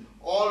knowledge, and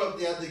all of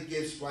the other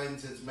gifts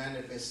finds its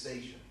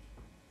manifestation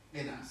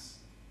in us.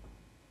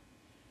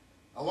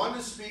 I want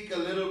to speak a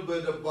little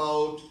bit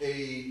about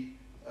an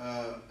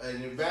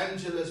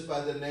evangelist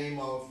by the name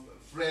of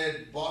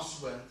Fred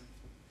Bosworth.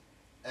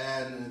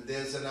 And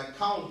there's an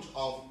account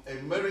of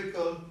a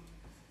miracle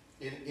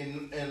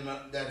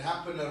that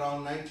happened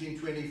around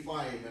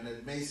 1925, and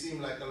it may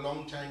seem like a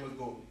long time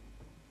ago.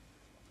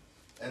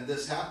 And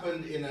this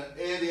happened in an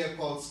area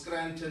called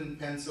Scranton,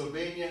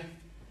 Pennsylvania.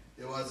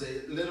 There was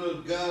a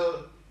little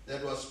girl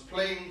that was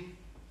playing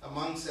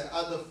amongst her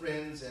other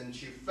friends, and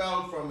she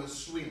fell from a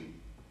swing.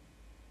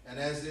 And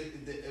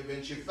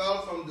when she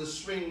fell from the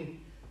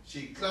swing,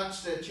 she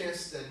clutched her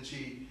chest, and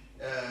she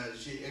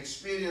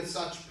experienced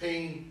such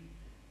pain.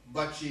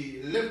 But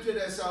she lifted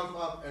herself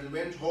up and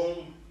went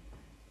home.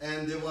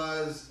 And there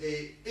was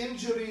an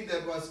injury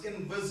that was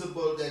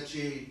invisible that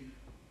she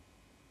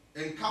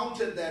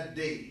encountered that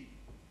day,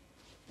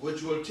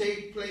 which will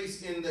take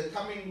place in the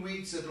coming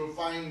weeks. It will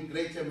find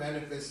greater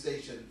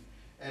manifestation.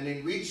 And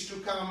in weeks to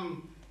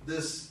come,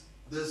 this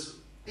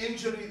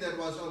injury that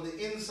was on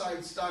the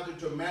inside started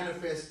to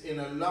manifest in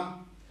a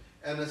lump,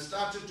 and it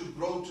started to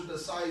grow to the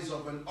size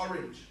of an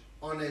orange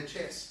on her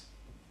chest.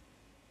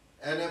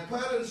 And her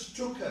parents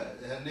took her.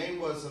 Her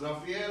name was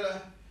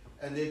Rafaela,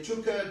 and they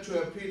took her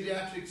to a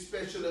pediatric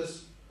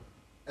specialist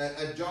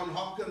at Johns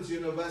Hopkins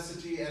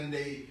University, and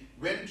they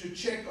went to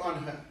check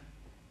on her.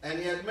 And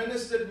he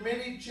administered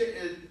many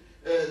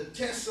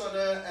tests on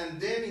her, and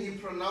then he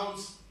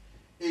pronounced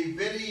a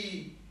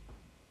very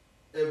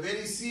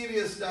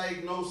serious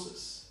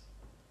diagnosis.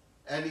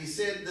 And he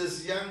said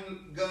this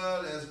young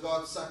girl has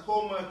got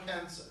sarcoma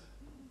cancer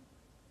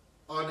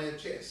on her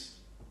chest.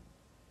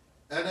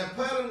 And her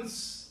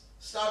parents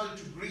started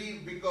to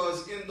grieve,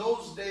 because in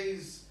those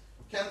days,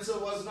 cancer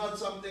was not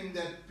something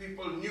that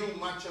people knew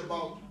much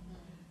about.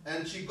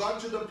 And she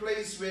got to the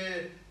place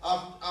where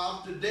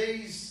after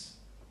days,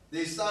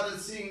 they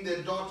started seeing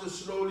their daughter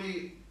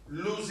slowly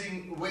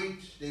losing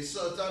weight. They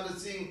started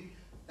seeing,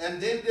 and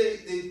then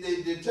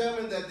they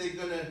determined that they're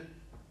going to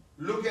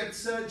look at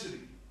surgery.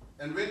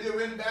 And when they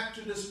went back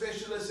to the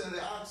specialist and they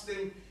asked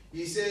him,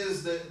 he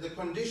says the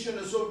condition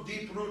is so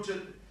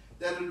deep-rooted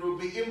that it will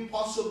be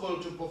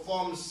impossible to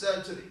perform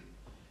surgery.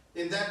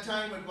 In that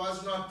time, it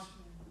was not,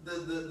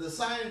 the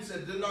science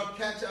did not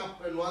catch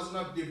up and was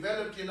not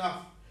developed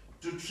enough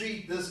to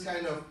treat this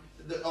kind of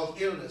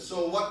illness.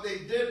 So what they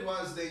did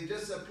was they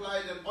just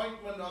applied an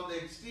ointment on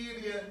the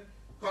exterior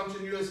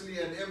continuously,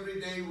 and every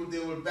day they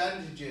will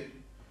bandage it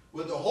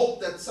with the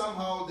hope that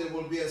somehow there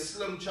will be a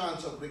slim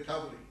chance of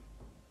recovery.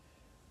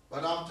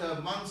 But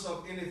after months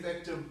of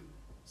ineffective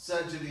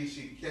surgery,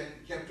 she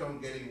kept on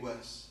getting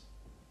worse.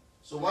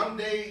 So one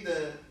day,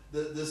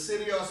 the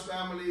Sirius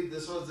family,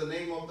 this was the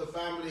name of the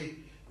family,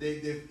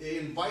 they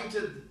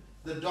invited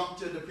the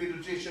doctor, the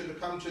pediatrician, to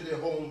come to their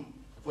home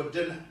for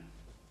dinner.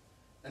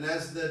 And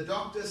as the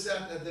doctor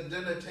sat at the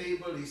dinner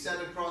table, he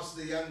sat across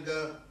the young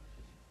girl,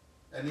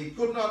 and he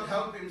could not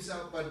help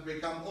himself but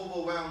become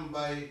overwhelmed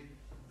by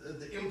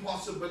the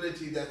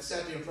impossibility that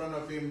sat in front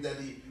of him, that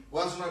he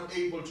was not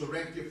able to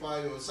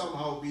rectify or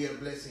somehow be a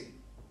blessing.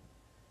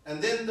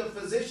 And then the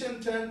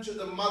physician turned to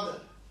the mother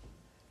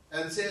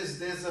and says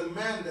there's a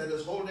man that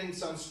is holding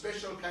some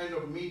special kind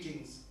of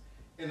meetings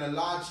in a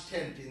large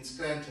tent in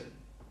Scranton.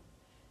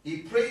 He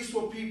prays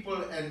for people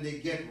and they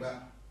get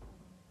well.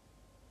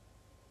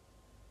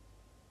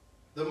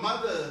 The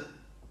mother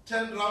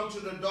turned around to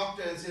the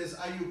doctor and says,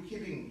 "Are you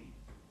kidding me?"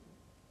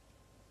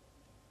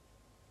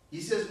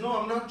 He says, "No,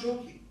 I'm not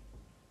joking.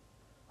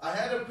 I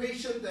had a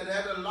patient that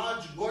had a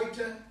large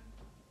goiter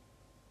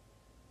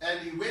and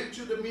he went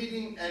to the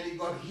meeting and he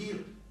got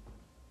healed."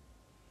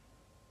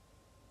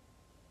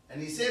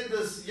 And he said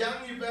this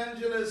young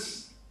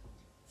evangelist,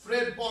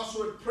 Fred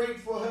Bosworth, prayed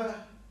for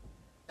her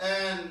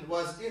and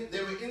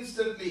they were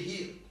instantly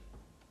healed.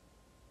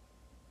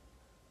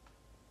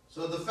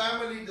 So the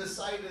family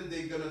decided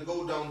they're going to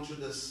go down to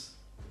this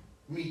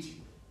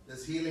meeting,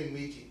 this healing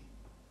meeting.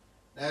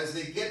 As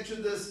they get to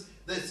this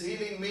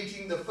healing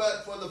meeting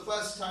for the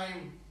first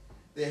time,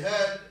 they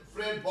heard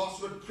Fred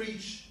Bosworth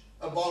preach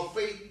about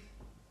faith.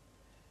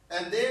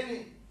 And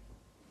then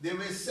they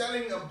were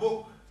selling a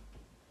book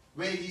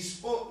where he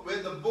spoke,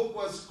 where the book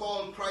was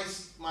called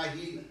Christ My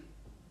Healer.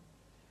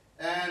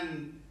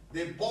 And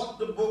they bought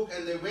the book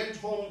and they went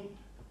home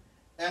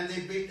and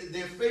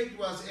their faith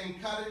was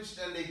encouraged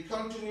and they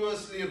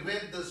continuously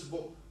read this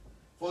book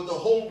for the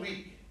whole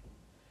week.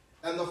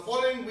 And the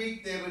following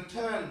week they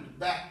returned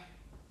back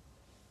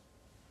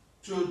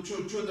to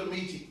the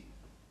meeting.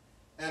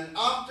 And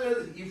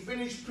after he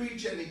finished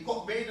preaching, he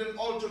made an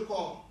altar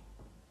call.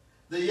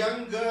 The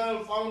young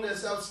girl found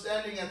herself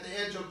standing at the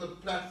edge of the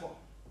platform.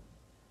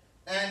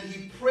 And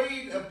he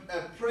prayed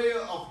a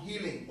prayer of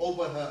healing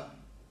over her.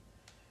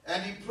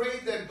 And he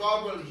prayed that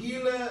God will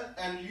heal her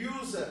and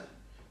use her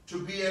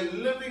to be a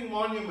living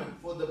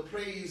monument for the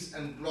praise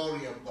and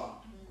glory of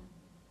God.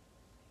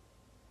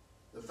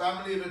 The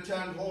family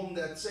returned home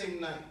that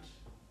same night.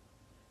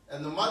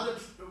 And the mother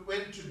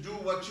went to do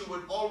what she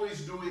would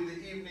always do in the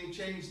evening,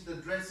 change the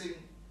dressing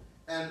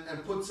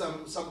and put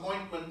some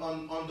ointment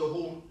on the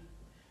wound.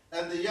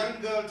 And the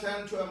young girl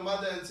turned to her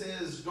mother and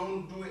says,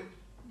 "Don't do it.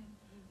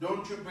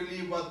 Don't you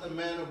believe what the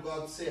man of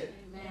God said?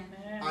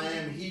 Amen. I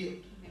am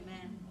healed."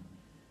 Amen.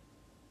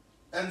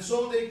 And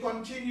so they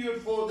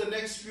continued for the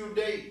next few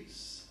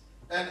days.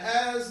 And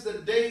as the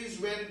days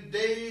went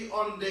day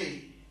on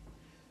day,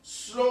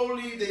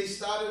 slowly they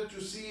started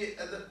to see,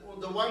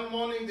 the one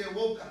morning they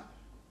woke up.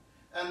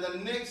 And the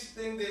next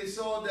thing they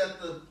saw that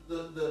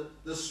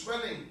the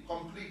swelling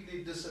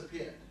completely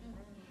disappeared.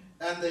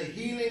 And the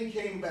healing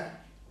came back.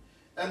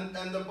 And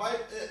the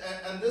Bible,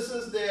 and this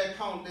is their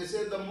account. They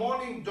said the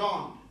morning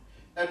dawned,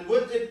 and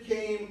with it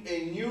came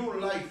a new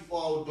life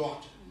for our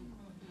daughter.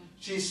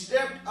 She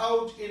stepped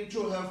out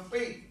into her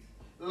faith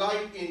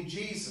life in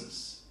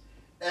Jesus,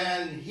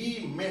 and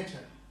he met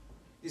her.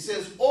 He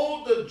says,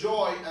 "Oh, the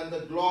joy and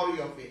the glory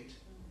of it."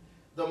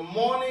 The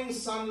morning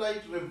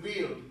sunlight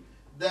revealed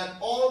that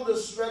all the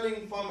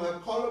swelling from her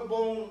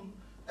collarbone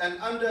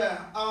and under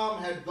her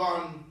arm had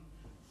gone.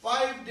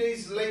 5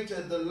 days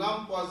later, the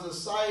lump was the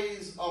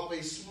size of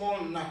a small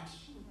nut,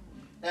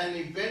 and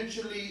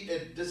eventually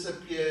it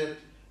disappeared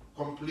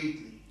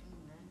completely.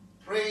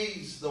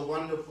 Praise the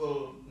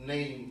wonderful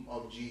name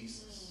of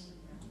Jesus.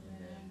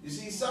 You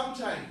see,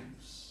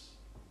 sometimes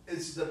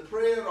it's the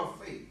prayer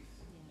of faith.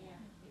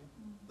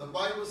 The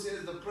Bible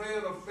says the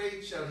prayer of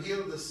faith shall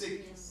heal the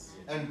sick,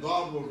 and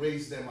God will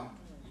raise them up.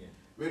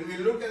 When we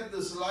look at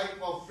this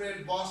life of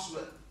Fred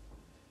Bosworth,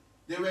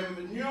 there were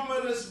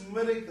numerous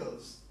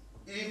miracles,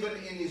 even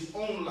in his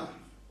own life,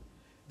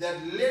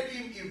 that led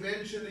him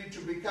eventually to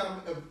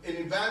become an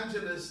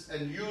evangelist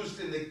and used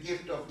in the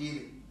gift of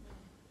healing.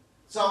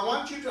 So I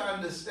want you to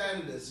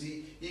understand this.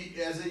 He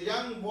as a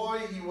young boy,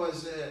 he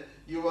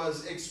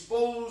was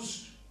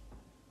exposed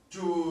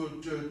to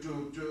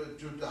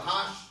the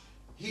harsh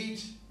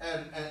heat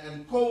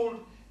and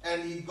cold,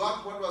 and he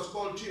got what was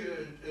called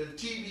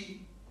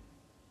TB,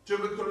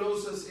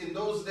 tuberculosis. In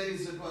those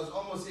days, it was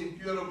almost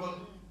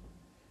incurable.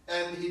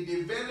 And he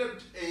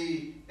developed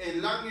a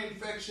lung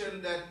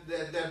infection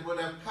that would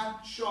have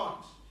cut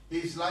short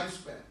his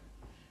lifespan.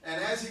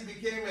 And as he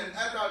became an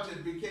adult,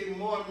 it became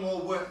more and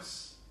more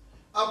worse,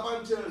 up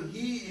until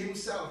he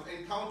himself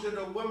encountered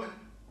a woman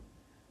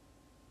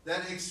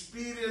that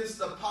experienced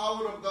the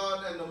power of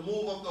God and the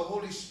move of the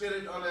Holy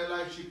Spirit on her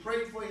life. She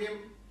prayed for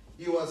him.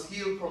 He was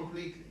healed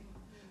completely.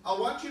 I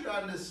want you to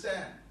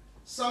understand,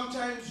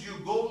 sometimes you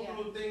go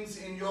through things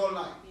in your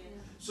life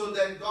so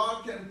that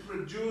God can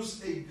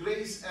produce a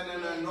grace and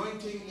an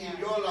anointing in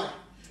your life,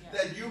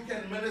 that you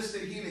can minister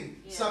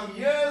healing. Some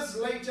years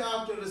later,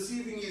 after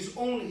receiving his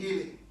own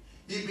healing,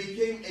 he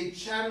became a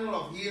channel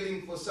of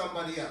healing for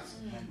somebody else.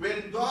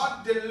 When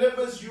God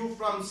delivers you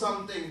from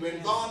something,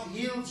 when God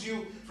heals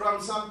you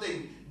from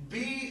something,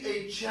 be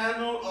a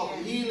channel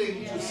of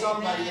healing to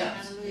somebody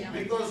else.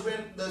 Because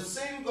when the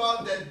same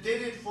God that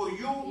did it for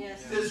you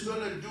is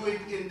going to do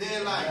it in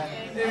their life.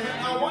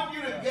 Amen. I want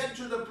you to get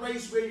to the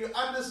place where you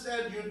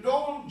understand you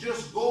don't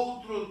just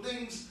go through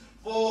things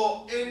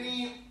for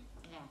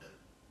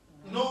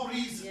no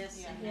reason.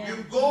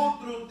 You go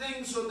through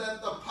things so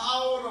that the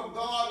power of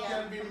God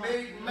can be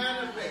made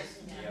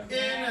manifest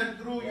in and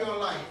through your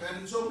life.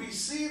 And so we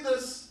see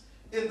this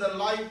in the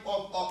life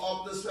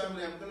of this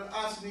family. I'm going to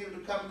ask Neil to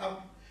come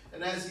up.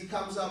 And as he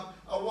comes up,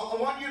 I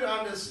want you to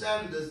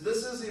understand this.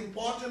 This is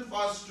important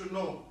for us to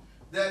know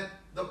that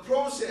the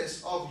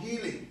process of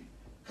healing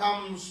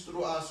comes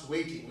through us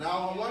waiting.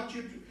 Now, I want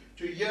you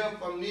to hear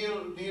from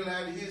Neil. Neil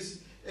had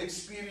his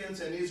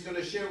experience, and he's going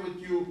to share with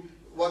you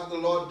what the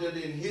Lord did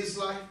in his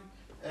life.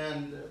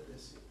 And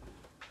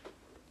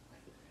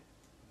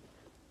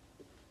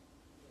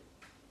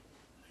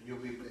you'll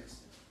be blessed.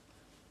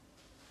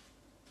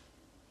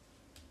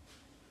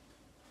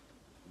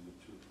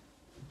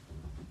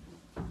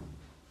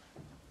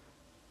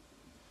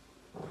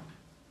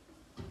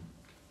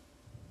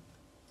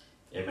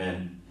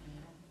 Amen.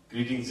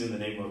 Greetings in the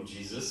name of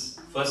Jesus.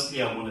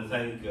 Firstly, I want to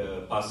thank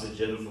Pastor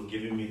Gerald for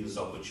giving me this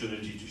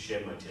opportunity to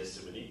share my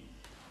testimony.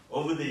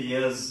 Over the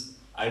years,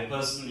 I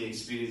personally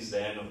experienced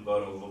the hand of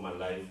God over my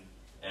life,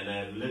 and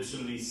I have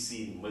literally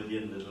seen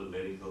million little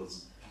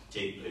miracles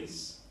take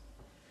place.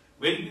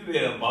 When we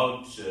were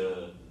about,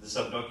 this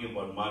I'm talking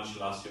about March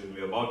last year, when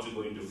we were about to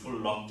go into full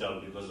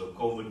lockdown because of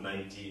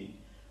COVID-19,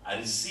 I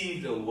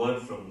received a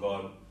word from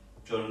God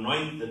to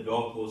anoint the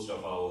doorpost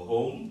of our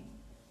home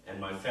and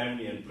my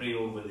family and pray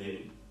over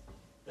them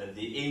that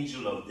the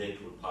angel of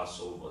death would pass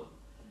over.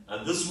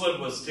 And this word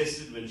was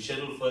tested when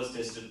Cheryl first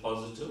tested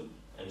positive,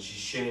 and she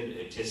shared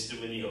a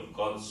testimony of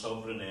God's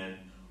sovereign hand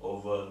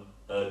over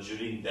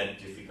during that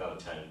difficult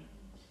time.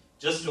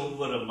 Just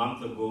over a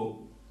month ago,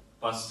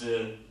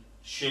 Pastor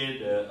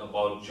shared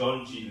about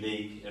John G.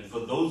 Lake, and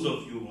for those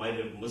of you who might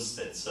have missed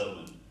that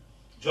sermon,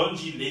 John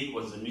G. Lake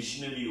was a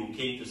missionary who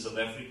came to South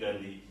Africa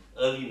in the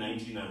early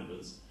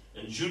 1900s.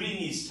 And during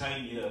his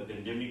time here, a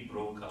pandemic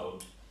broke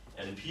out,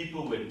 and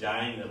people were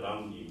dying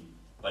around him,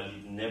 but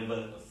it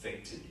never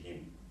affected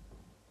him.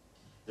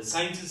 The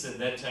scientists at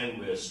that time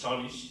were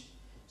astonished,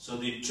 so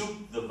they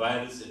took the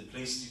virus and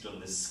placed it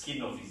on the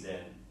skin of his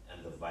hand,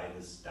 and the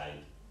virus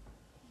died.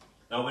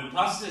 Now, when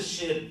Pastor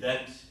shared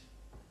that,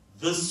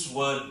 this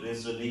word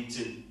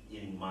resonated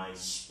in my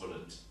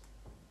spirit,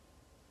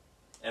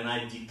 and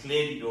I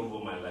declared it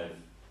over my life.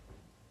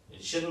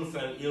 And Cheryl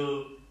fell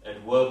ill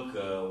at work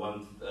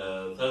one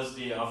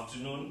Thursday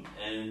afternoon,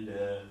 and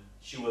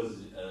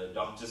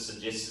doctor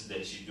suggested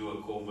that she do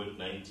a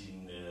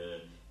COVID-19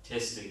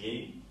 test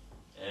again.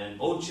 And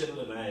both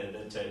Cheryl and I at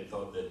that time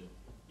thought that,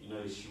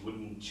 she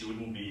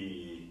wouldn't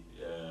be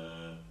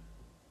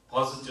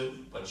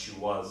positive, but she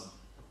was.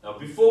 Now,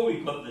 before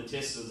we got the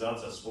test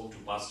results, I spoke to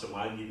Pastor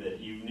Maggie that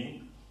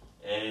evening,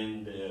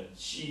 and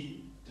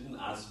she didn't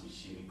ask me,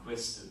 she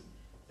requested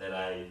that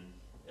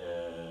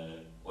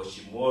or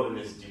she more or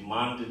less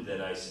demanded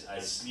that I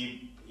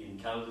sleep in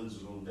Calvin's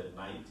room that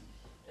night,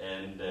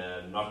 and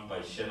not by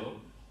Cheryl.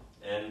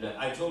 And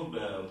I told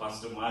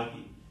Pastor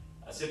Maggie,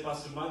 I said,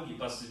 Pastor Maggie,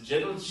 Pastor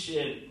Gerald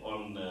shared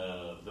on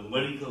the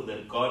miracle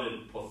that God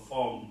had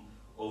performed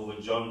over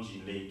John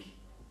G. Lake,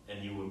 and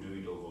he would do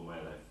it over my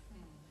life.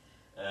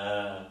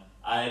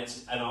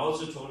 And I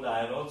also told her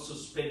I had also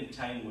spent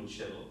time with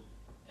Cheryl,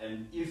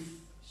 and if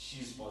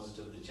she's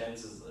positive, the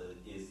chances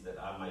is that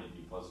I might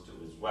be positive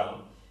as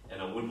well,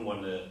 and I wouldn't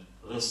want to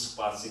risk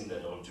passing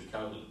that on to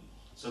Calvin.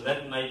 So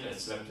that night I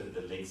slept at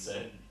the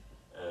lakeside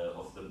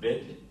of the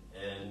bed,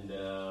 and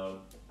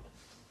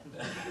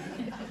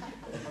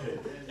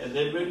and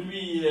then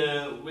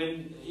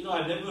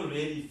I never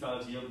really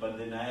felt ill, but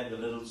then I had a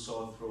little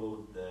sore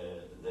throat,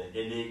 the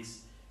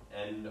headaches,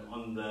 and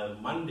on the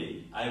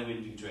Monday I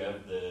went in to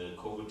have the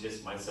COVID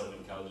test. Myself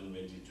and Calvin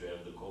went in to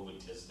have the COVID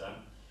test done,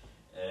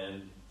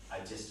 and I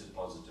tested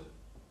positive.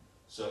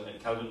 So,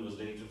 and Calvin was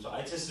negative, so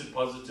I tested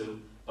positive,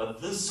 but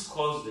this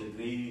caused a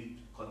great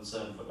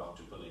concern for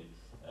Dr. Pillay.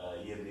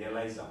 He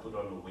realized I put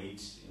on a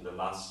weight in the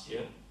last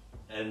year,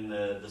 and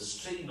the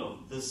strain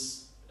of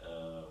this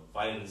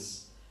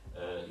virus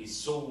is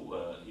so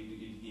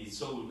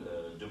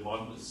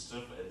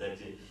demonstrative that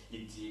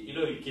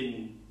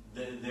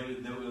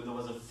there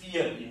was a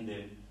fear in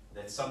them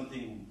that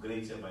something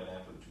greater might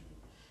happen to me.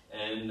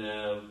 And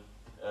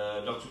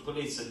Dr.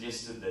 Pillay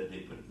suggested that they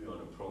put me on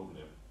a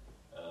program,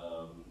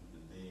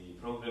 the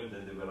program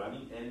that they were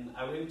running, and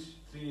I went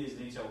 3 days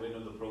later. I went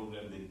on the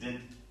program. They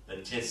did the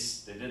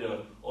tests. They did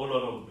a whole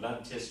lot of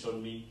blood tests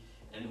on me,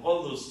 and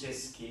all those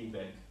tests came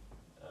back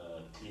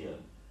clear.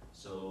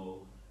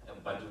 So,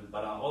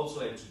 but I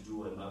also had to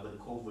do another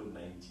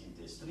COVID-19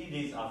 test. 3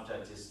 days after I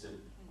tested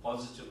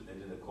positive, they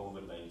did a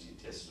COVID-19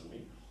 test on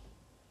me,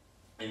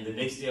 and the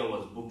next day I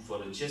was booked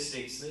for a chest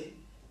X-ray.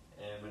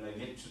 And when I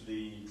get to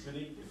the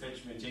clinic, they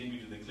fetch me and take me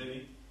to the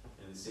clinic,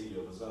 and they say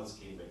your results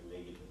came back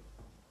negative.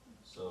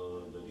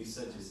 So the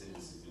researcher said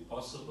this is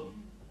impossible,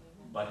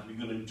 but we're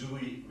going to do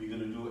it. We're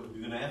going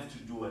to have to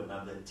do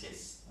another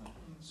test.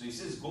 So he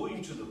says go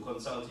into the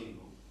consulting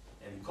room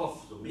and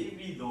cough. So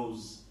maybe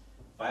those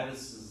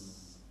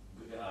viruses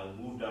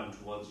move down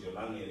towards your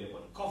lung area,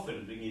 but cough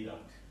and bring it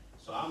up.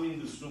 So I'm in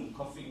this room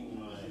coughing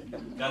my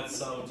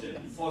guts out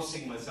and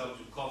forcing myself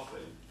to cough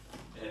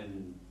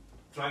and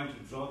trying to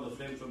draw the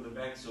flame from the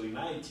back. So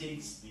Inai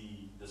takes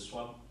the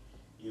swab,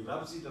 he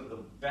rubs it on the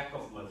back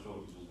of my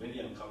throat. It was very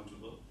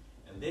uncomfortable.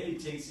 And then he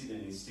takes it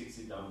and he sticks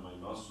it down my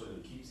nostril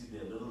and keeps it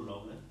there a little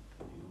longer.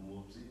 He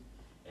removes it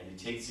and he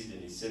takes it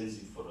and he sends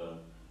it for the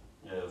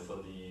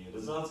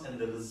results, and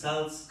the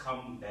results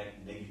come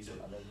back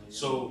negative.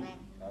 So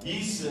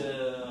he's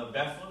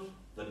baffled,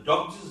 the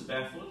doctor's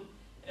baffled,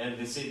 and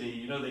they say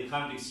they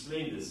can't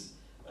explain this.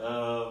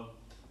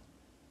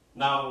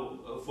 Now,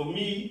 for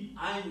me,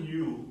 I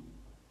knew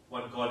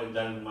what God had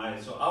done in my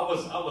life, so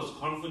I was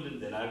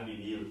confident that I'd been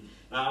healed.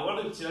 Now, I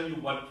want to tell you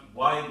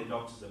why the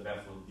doctors are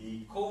baffled.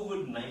 The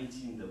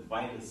COVID-19, the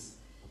virus,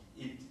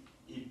 it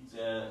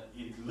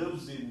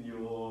lives in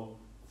your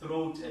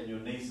throat and your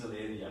nasal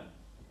area,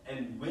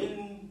 and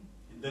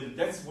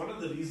that's one of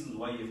the reasons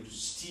why you have to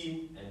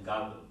steam and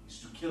gargle, is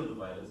to kill the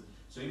virus.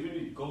 So even if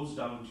it goes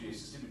down to your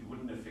system, it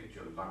wouldn't affect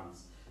your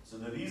lungs. So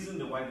the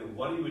reason why they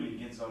worry when it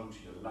gets down to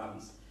your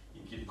lungs,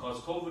 it can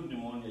cause COVID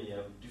pneumonia, you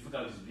have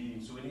difficulties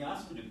breathing. So when he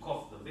asked me to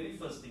cough, the very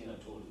first thing I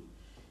told him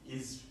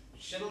is,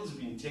 Cheryl's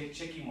been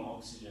checking my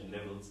oxygen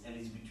levels, and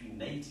it's between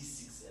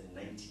 96 and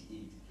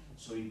 98.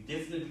 So it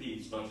definitely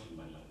is not in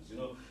my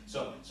lungs,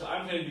 So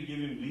I'm trying to give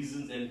him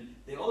reasons, and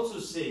they also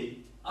say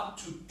up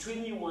to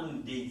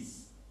 21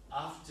 days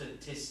after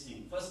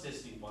first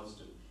testing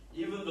positive,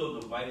 even though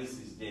the virus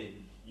is dead,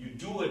 you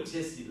do a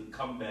test, it'll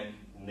come back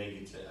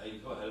negative.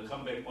 It'll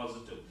come back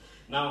positive.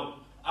 Now,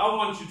 I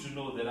want you to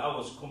know that I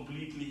was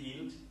completely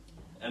healed,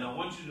 and I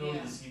want you to know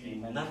this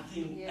evening,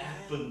 nothing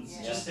happens,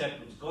 just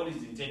happens. God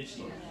is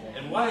intentional.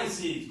 And why I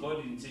say it's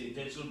God is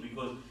intentional,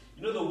 because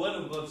the Word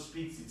of God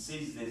speaks, it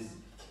says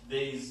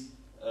there's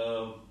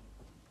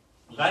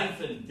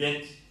life and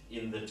death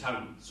in the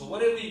tongue. So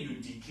whatever you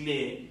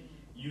declare,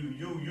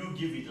 you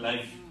give it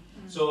life.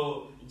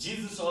 So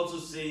Jesus also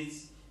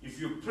says, if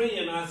you pray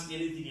and ask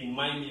anything in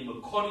my name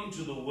according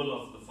to the will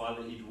of the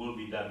Father, it will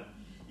be done.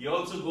 He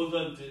also goes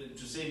on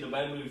to say in the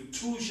Bible, if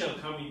two shall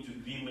come into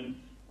agreement,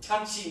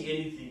 touching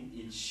anything,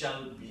 it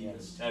shall be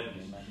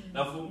established.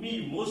 Now for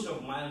me, most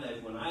of my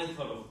life, when I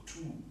thought of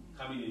two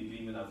coming in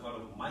agreement, I thought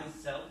of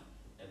myself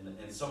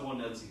and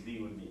someone else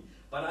agreeing with me.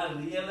 But I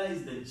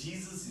realized that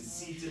Jesus is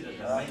seated at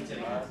the right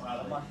hand of the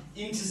Father,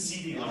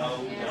 interceding on our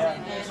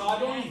behalf. So I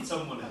don't need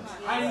someone else.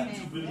 I need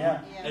to believe,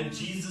 and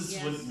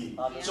Jesus with me.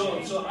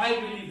 So I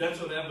believe that's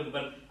what happened.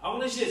 But I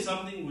want to share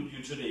something with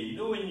you today.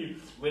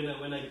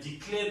 When I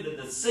declared that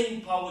the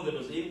same power that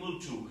was able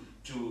to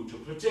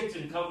protect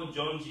and cover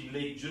John G.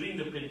 Lake during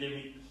the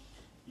pandemic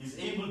is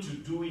able to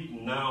do it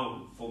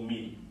now for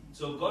me.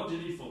 So God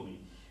did it for me.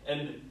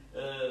 And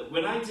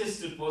when I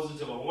tested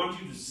positive, I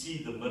want you to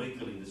see the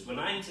miracle in this. When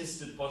I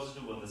tested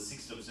positive on the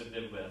 6th of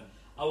September,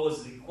 I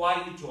was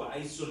required to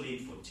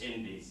isolate for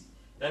 10 days.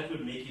 That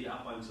would make it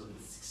up until the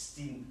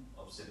 16th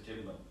of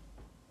September.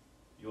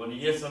 You want to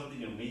hear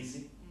something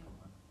amazing?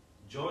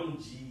 John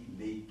G.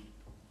 Lake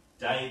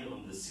died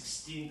on the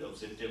 16th of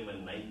September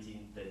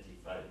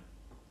 1935.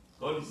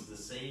 God is the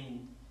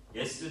same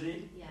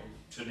yesterday,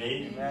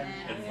 today,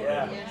 and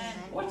forever.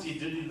 What he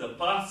did in the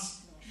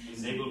past,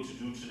 he's able to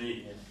do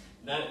today.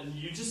 Now,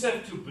 you just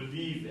have to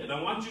believe, and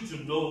I want you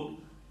to know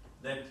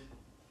that,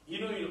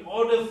 in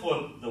order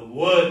for the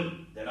word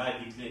that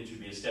I declared to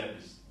be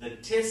established, the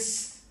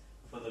test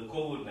for the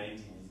COVID-19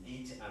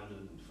 is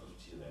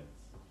 850 rand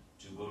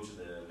to go to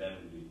the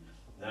laboratory.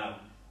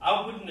 Now,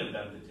 I wouldn't have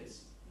done the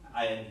test.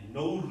 I had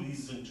no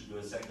reason to do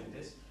a second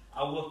test.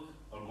 I work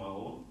on my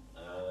own,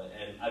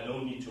 and I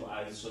don't need to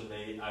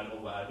isolate, I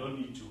don't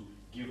need to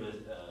give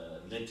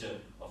a letter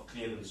of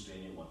clearance to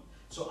anyone.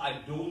 So I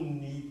don't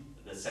need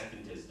the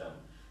second test done.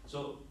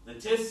 So the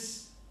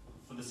test,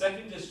 for the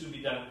second test to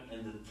be done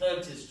and the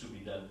third test to be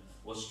done,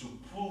 was to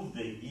prove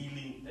the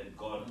healing that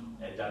God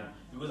had done.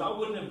 Because I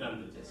wouldn't have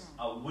done the test.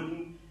 I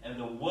wouldn't, and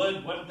the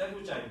word, that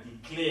which I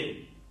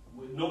declared,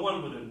 no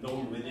one would have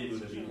known whether it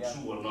would have been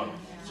true or not.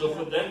 So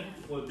for them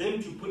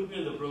to put me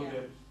on the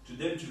program, to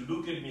them to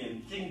look at me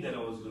and think that I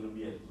was going to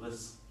be at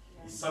risk,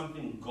 is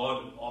something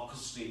God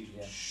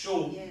orchestrated to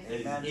show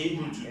that He's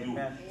able to do.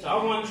 So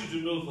I want you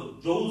to know, for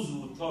those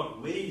who thought,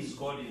 where is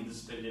God in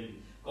this pandemic?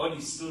 God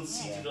is still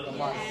seated on the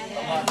throne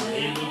and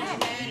able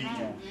to heal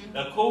you.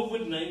 Now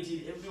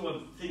COVID-19,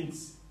 everyone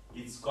thinks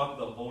it's got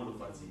the hold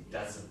of us. It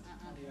doesn't.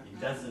 It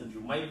doesn't.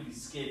 You might be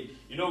scared.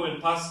 When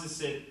Pastor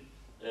said,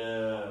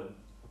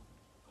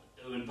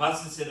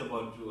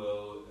 about,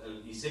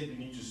 he said we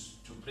need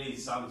to pray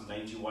Psalms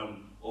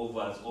 91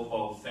 over us, over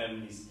our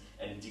families,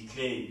 and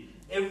declare.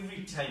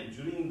 Every time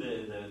during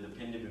the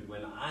pandemic,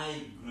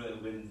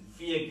 when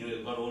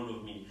fear got hold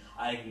of me,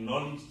 I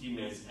acknowledged Him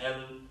as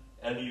El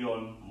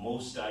Elyon,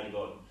 Most High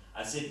God.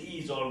 I said, He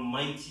is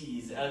Almighty, He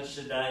is El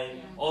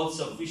Shaddai,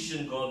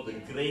 all-sufficient God, the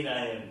great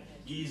I am.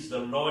 He is the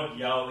Lord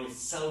Yahweh,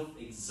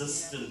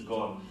 self-existent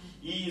God.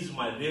 He is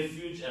my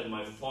refuge and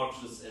my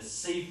fortress, a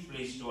safe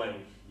place to hide.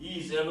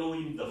 He is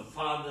Elohim, the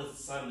Father,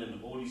 Son,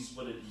 and Holy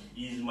Spirit.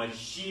 He is my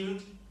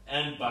shield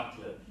and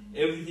buckler,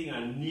 everything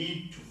I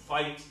need to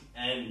fight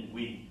and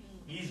win.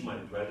 He is my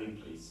dwelling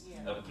place,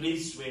 a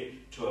place where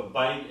to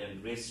abide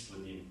and rest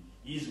with Him.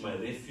 He is my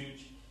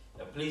refuge,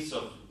 a place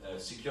of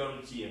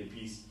security and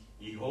peace.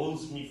 He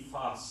holds me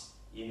fast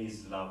in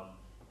His love,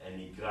 and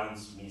He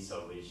grants me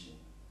salvation.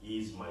 He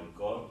is my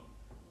God,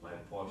 my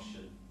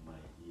portion, my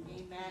healer.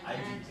 Amen. I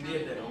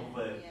declared that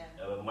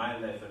over my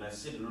life, and I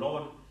said,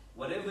 Lord,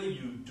 whatever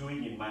you're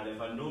doing in my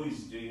life, I know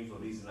He's doing it for a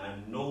reason. I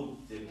know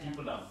that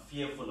people are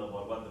fearful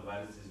about what the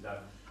virus has done.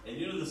 And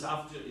you know, this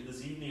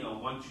evening, I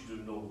want you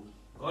to know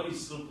God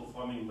is still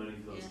performing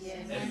miracles.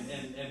 Yes.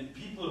 And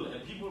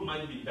people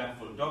might be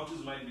baffled.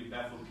 Doctors might be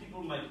baffled.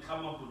 People might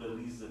come up with a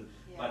reason.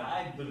 Yeah. But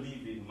I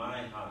believe in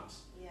my heart,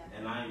 Yeah.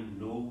 and I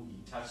know He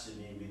touched the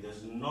enemy.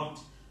 There's not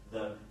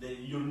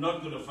you're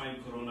not going to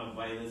find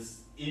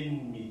coronavirus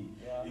in me.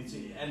 Yeah.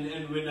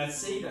 And when I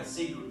say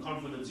it with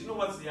confidence. You know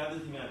what's the other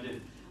thing I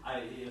did?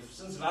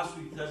 Since last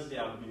week Thursday,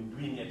 I've been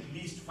doing at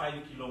least 5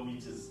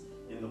 kilometers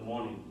in the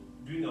morning,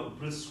 doing a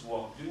brisk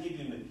walk, doing it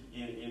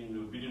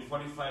in between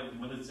 45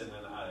 minutes and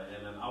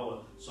an hour.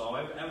 So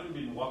I haven't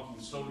been walking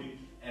slowly,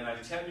 and I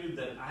tell you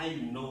that I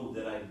know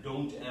that I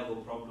don't have a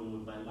problem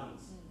with my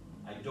lungs.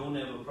 I don't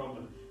have a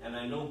problem, and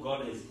I know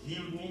God has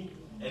healed me.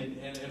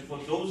 And for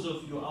those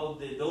of you out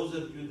there, those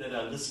of you that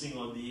are listening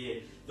on the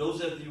air,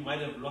 those of you might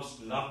have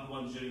lost loved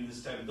ones during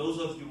this time. Those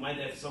of you might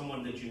have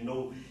someone that you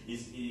know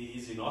is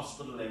in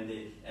hospital and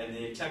they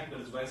attacked by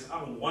this virus.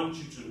 I want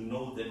you to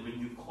know that when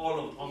you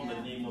call upon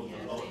the name of the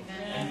Lord,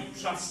 and you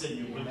trust and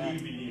you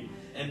believe in Him,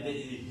 and the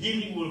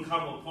healing will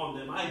come upon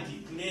them. I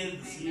declare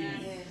this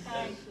healing.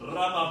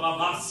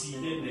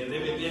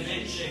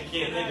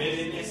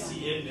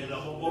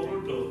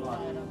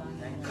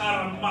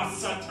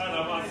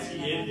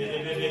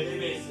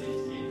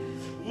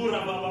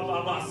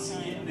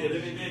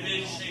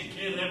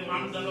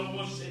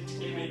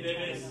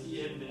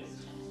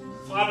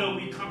 Father,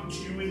 we come to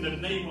you in the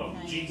name of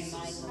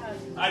Jesus.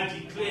 I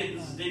declare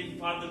this day,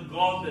 Father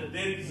God, that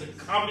there is a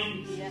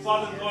coming,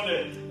 Father God,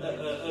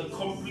 a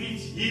complete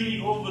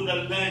healing over the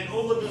land,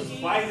 over this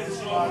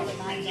virus, Lord.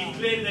 We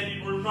declare that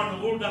it will not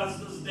hold us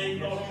this day,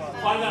 Lord.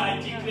 Father, I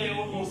declare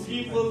over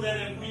people that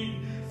have been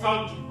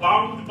found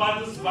bound by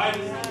this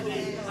virus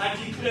today. I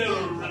declare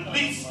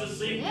release the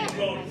same thing,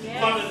 Lord.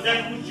 Father,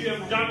 that which you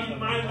have done in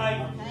my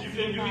life, you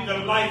can do in the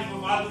life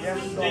of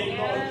others this day,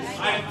 Lord.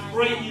 I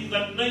pray in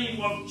the name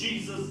of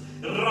Jesus.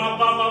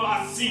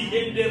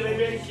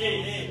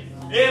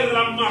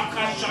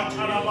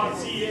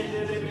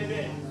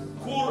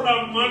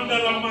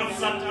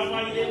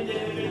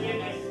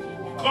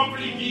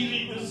 Complete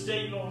healing this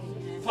day, Lord.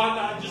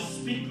 Father, I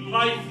just speak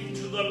life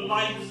into the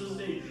lives this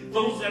day.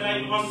 Those that are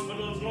in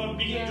hospitals, Lord,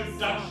 begin to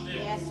touch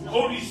them.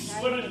 Holy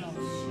Spirit,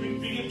 we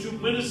begin to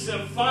minister.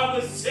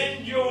 Father,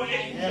 send your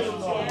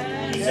angels, Lord.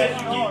 You said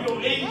you give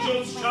your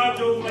angels charge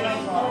over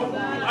us, Lord.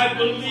 I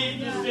believe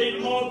this day,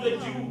 Lord,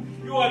 that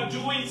you are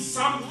doing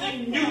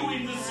something new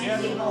in this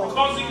season,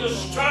 causing a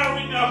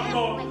stirring up,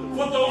 Lord,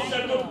 for those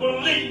that will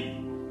believe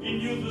in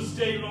you this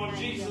day, Lord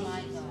Jesus.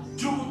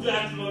 Do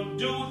that, Lord.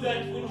 Do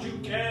that which you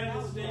can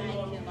this day,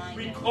 Lord.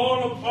 We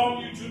call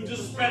upon you to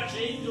dispatch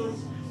angels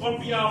on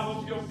behalf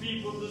of your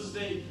people this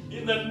day.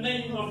 In the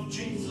name of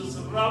Jesus.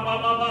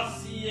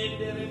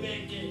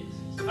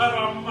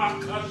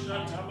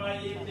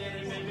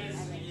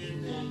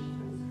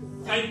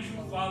 Thank you,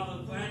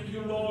 Father. Thank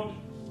you, Lord.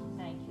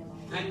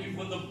 Thank you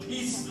for the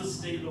peace this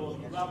day, Lord.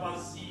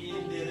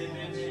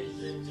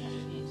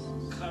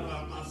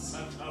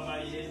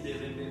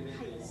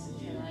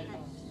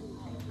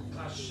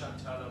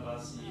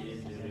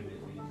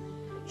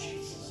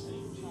 Jesus'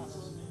 name,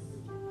 Jesus'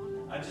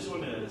 name. I just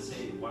want to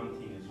say one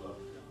thing as well.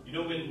 You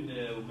know,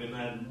 when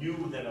I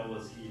knew that I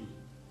was healed,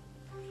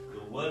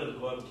 the word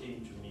of God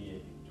came to me,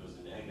 and it was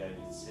in Naiker,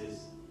 and it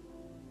says,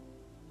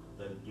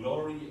 the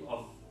glory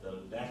of the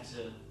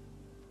latter,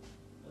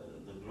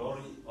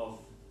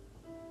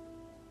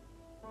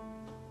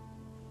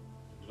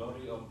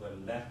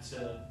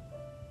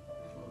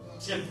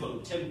 temple,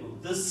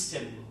 this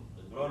temple,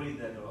 the glory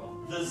that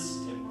of this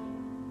temple,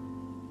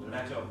 the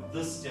latter of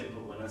this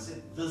temple. When I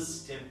said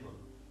this temple,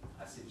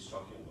 I said it's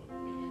talking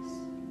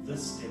about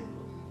this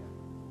temple,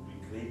 we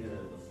greater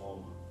than the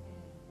former.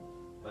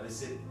 But it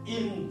said,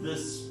 in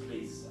this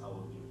place I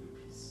will give you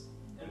peace.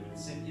 And when it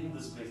said in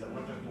this place, I'm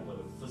not talking about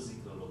a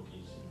physical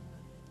location.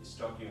 It's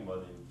talking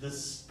about in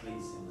this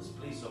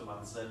place of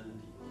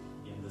uncertainty,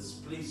 in this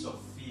place of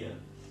fear,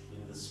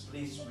 in this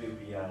place where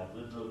we are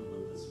riddled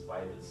with this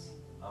virus,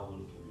 I will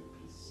give you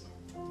peace.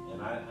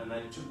 And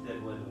I took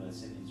that word and I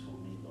said, it's for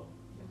me, Lord.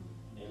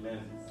 Amen.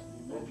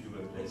 Hope you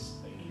were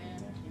blessed. Thank you.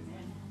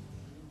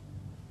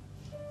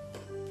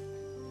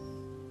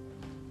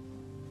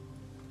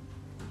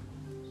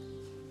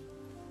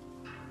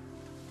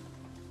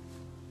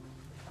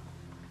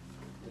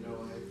 You know,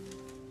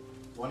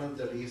 one of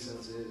the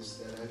reasons is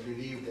that I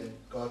believe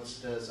that God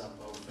stirs up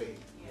our faith.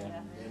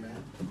 Yeah.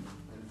 Amen.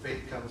 And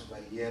faith comes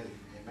by hearing.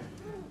 Amen.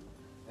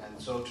 And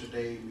so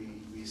today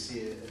we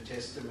see a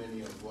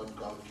testimony of what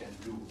God can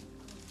do.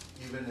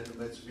 Even in the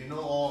midst, we know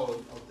all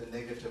of the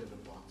negative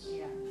reports.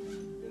 Yeah.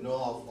 We know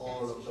of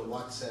all of the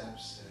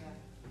WhatsApps and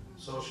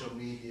social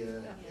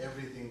media,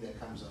 everything that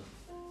comes up.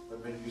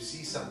 But when you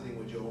see something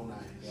with your own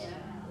eyes,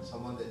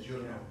 someone that you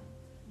know,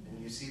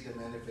 and you see the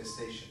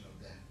manifestation of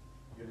that,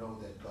 you know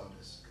that God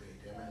is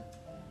great. Amen.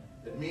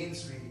 It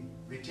means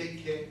we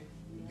take care,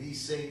 we be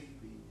safe,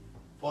 we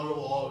follow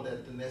all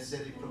that, the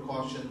necessary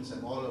precautions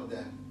and all of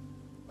that.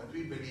 But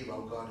we believe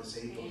our God is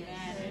able.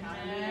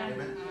 Amen.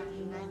 Amen.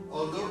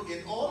 Although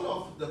in all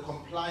of the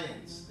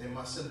compliance, they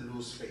mustn't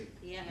lose faith.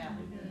 Yeah.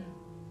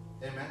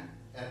 Amen.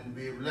 And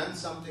we've learned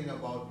something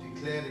about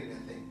declaring a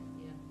thing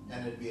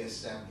and it be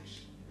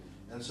established.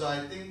 And so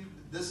I think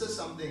this is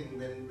something,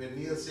 when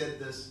Neil said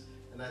this,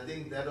 and I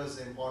think that was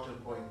the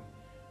important point,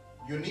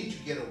 you need to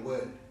get a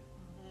word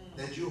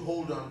that you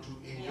hold on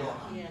to in your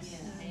heart. Yes.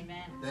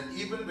 Amen. That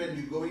even when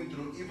you're going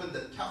through even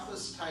the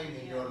toughest time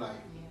in your life,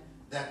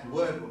 that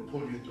word will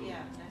pull you through.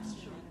 Yeah, that's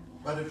true.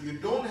 But if you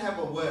don't have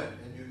a word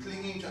and you're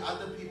clinging to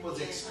other people's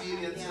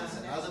experiences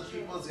and other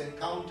people's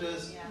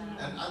encounters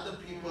and other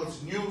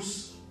people's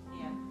news,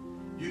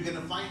 you're going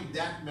to find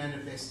that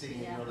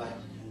manifesting in your life.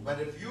 But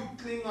if you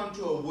cling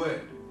onto a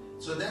word,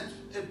 so that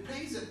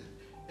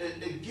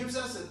it gives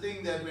us a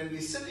thing that when we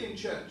sit in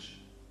church,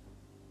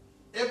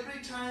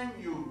 every time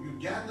you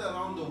gather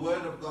around the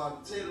word of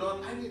God, say,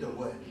 Lord, I need a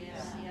word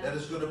that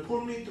is going to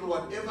pull me through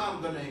whatever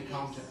I'm going to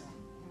encounter.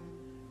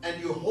 And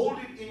you hold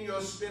it in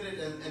your spirit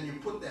and you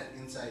put that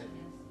inside.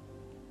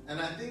 And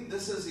I think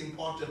this is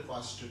important for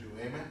us to do.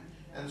 Amen.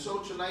 And so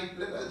tonight,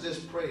 let us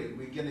just pray.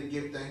 We're going to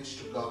give thanks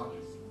to God.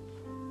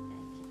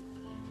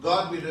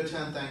 God, we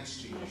return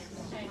thanks to you.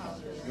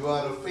 You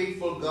are a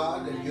faithful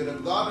God and you're a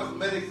God of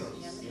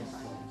miracles.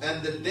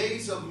 And the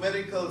days of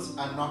miracles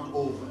are not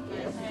over.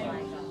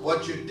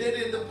 What you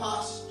did in the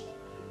past,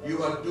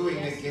 you are doing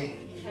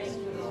again.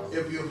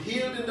 If you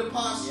healed in the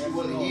past, you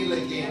will heal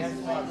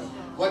again.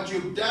 What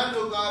you've done,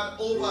 oh God,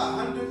 over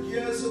 100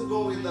 years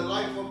ago in the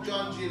life of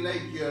John G.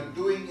 Lake, you are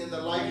doing in the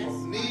life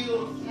of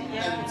Neil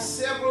and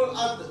several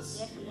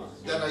others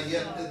that are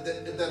yet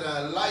that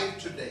are alive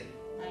today.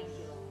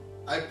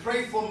 I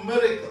pray for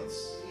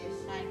miracles.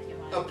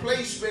 A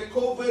place where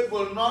COVID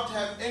will not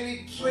have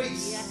any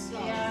trace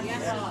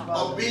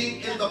of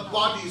being in the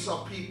bodies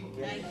of people.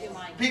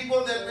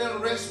 People that are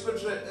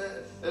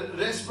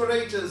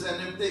respirators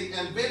and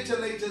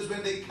ventilators,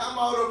 when they come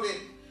out of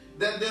it,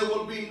 that there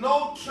will be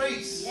no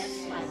trace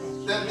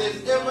that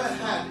they've ever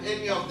had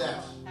any of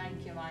that.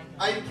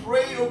 I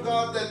pray, oh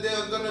God, that there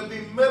are going to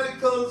be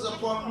miracles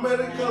upon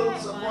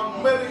miracles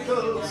upon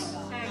miracles.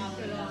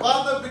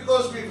 Father,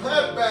 because we've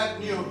heard bad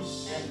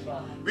news.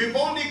 We've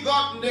only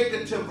got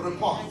negative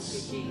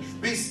reports.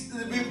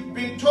 We've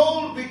been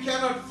told we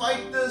cannot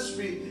fight this.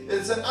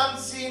 It's an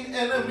unseen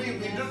enemy.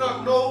 We do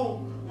not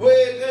know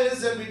where it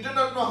is and we do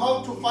not know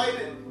how to fight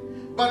it.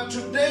 But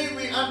today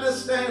we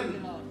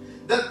understand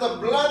that the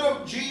blood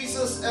of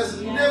Jesus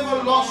has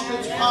never lost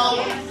its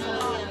power.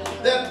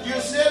 That you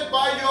said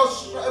by your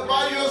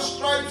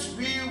stripes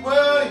we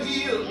were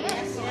healed.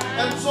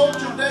 And so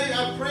today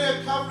I pray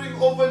a covering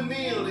over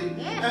Neil,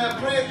 and I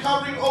pray a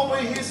covering over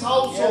his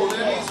household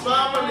and his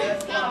family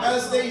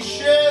as they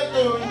share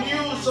the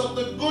news of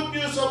the good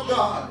news of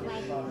God,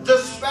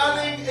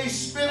 dispelling a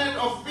spirit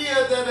of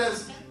fear that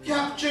has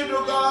captured,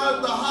 oh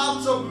God, the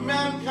hearts of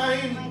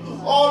mankind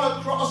all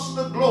across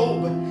the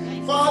globe.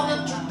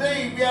 Father,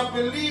 today we are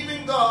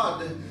believing,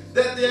 God,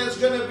 that there's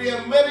going to be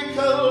a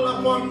miracle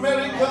upon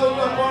miracle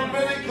upon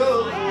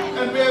miracle,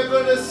 and we are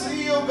going to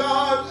see, oh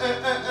God,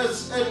 a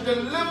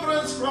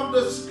deliverance from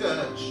the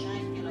scourge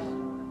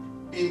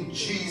in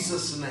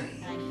Jesus'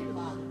 name.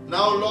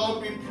 Now,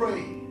 Lord, we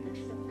pray,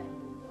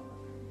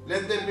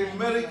 let there be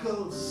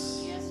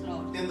miracles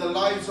in the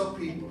lives of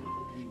people,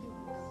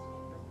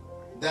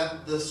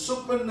 that the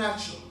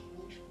supernatural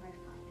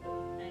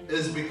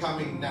is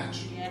becoming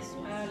natural.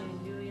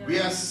 We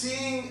are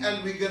seeing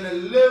and we're going to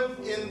live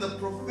in the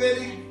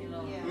prophetic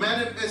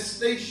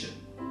manifestation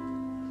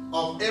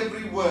of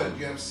every word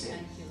you have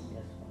said.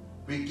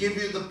 We give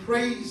you the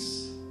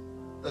praise,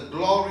 the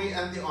glory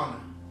and the honor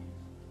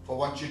for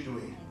what you're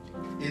doing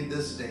in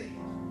this day.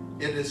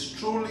 It is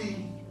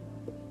truly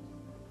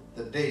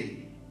the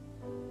day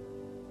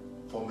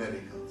for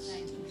miracles.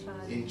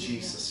 In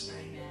Jesus'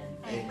 name,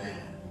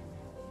 amen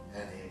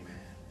and amen.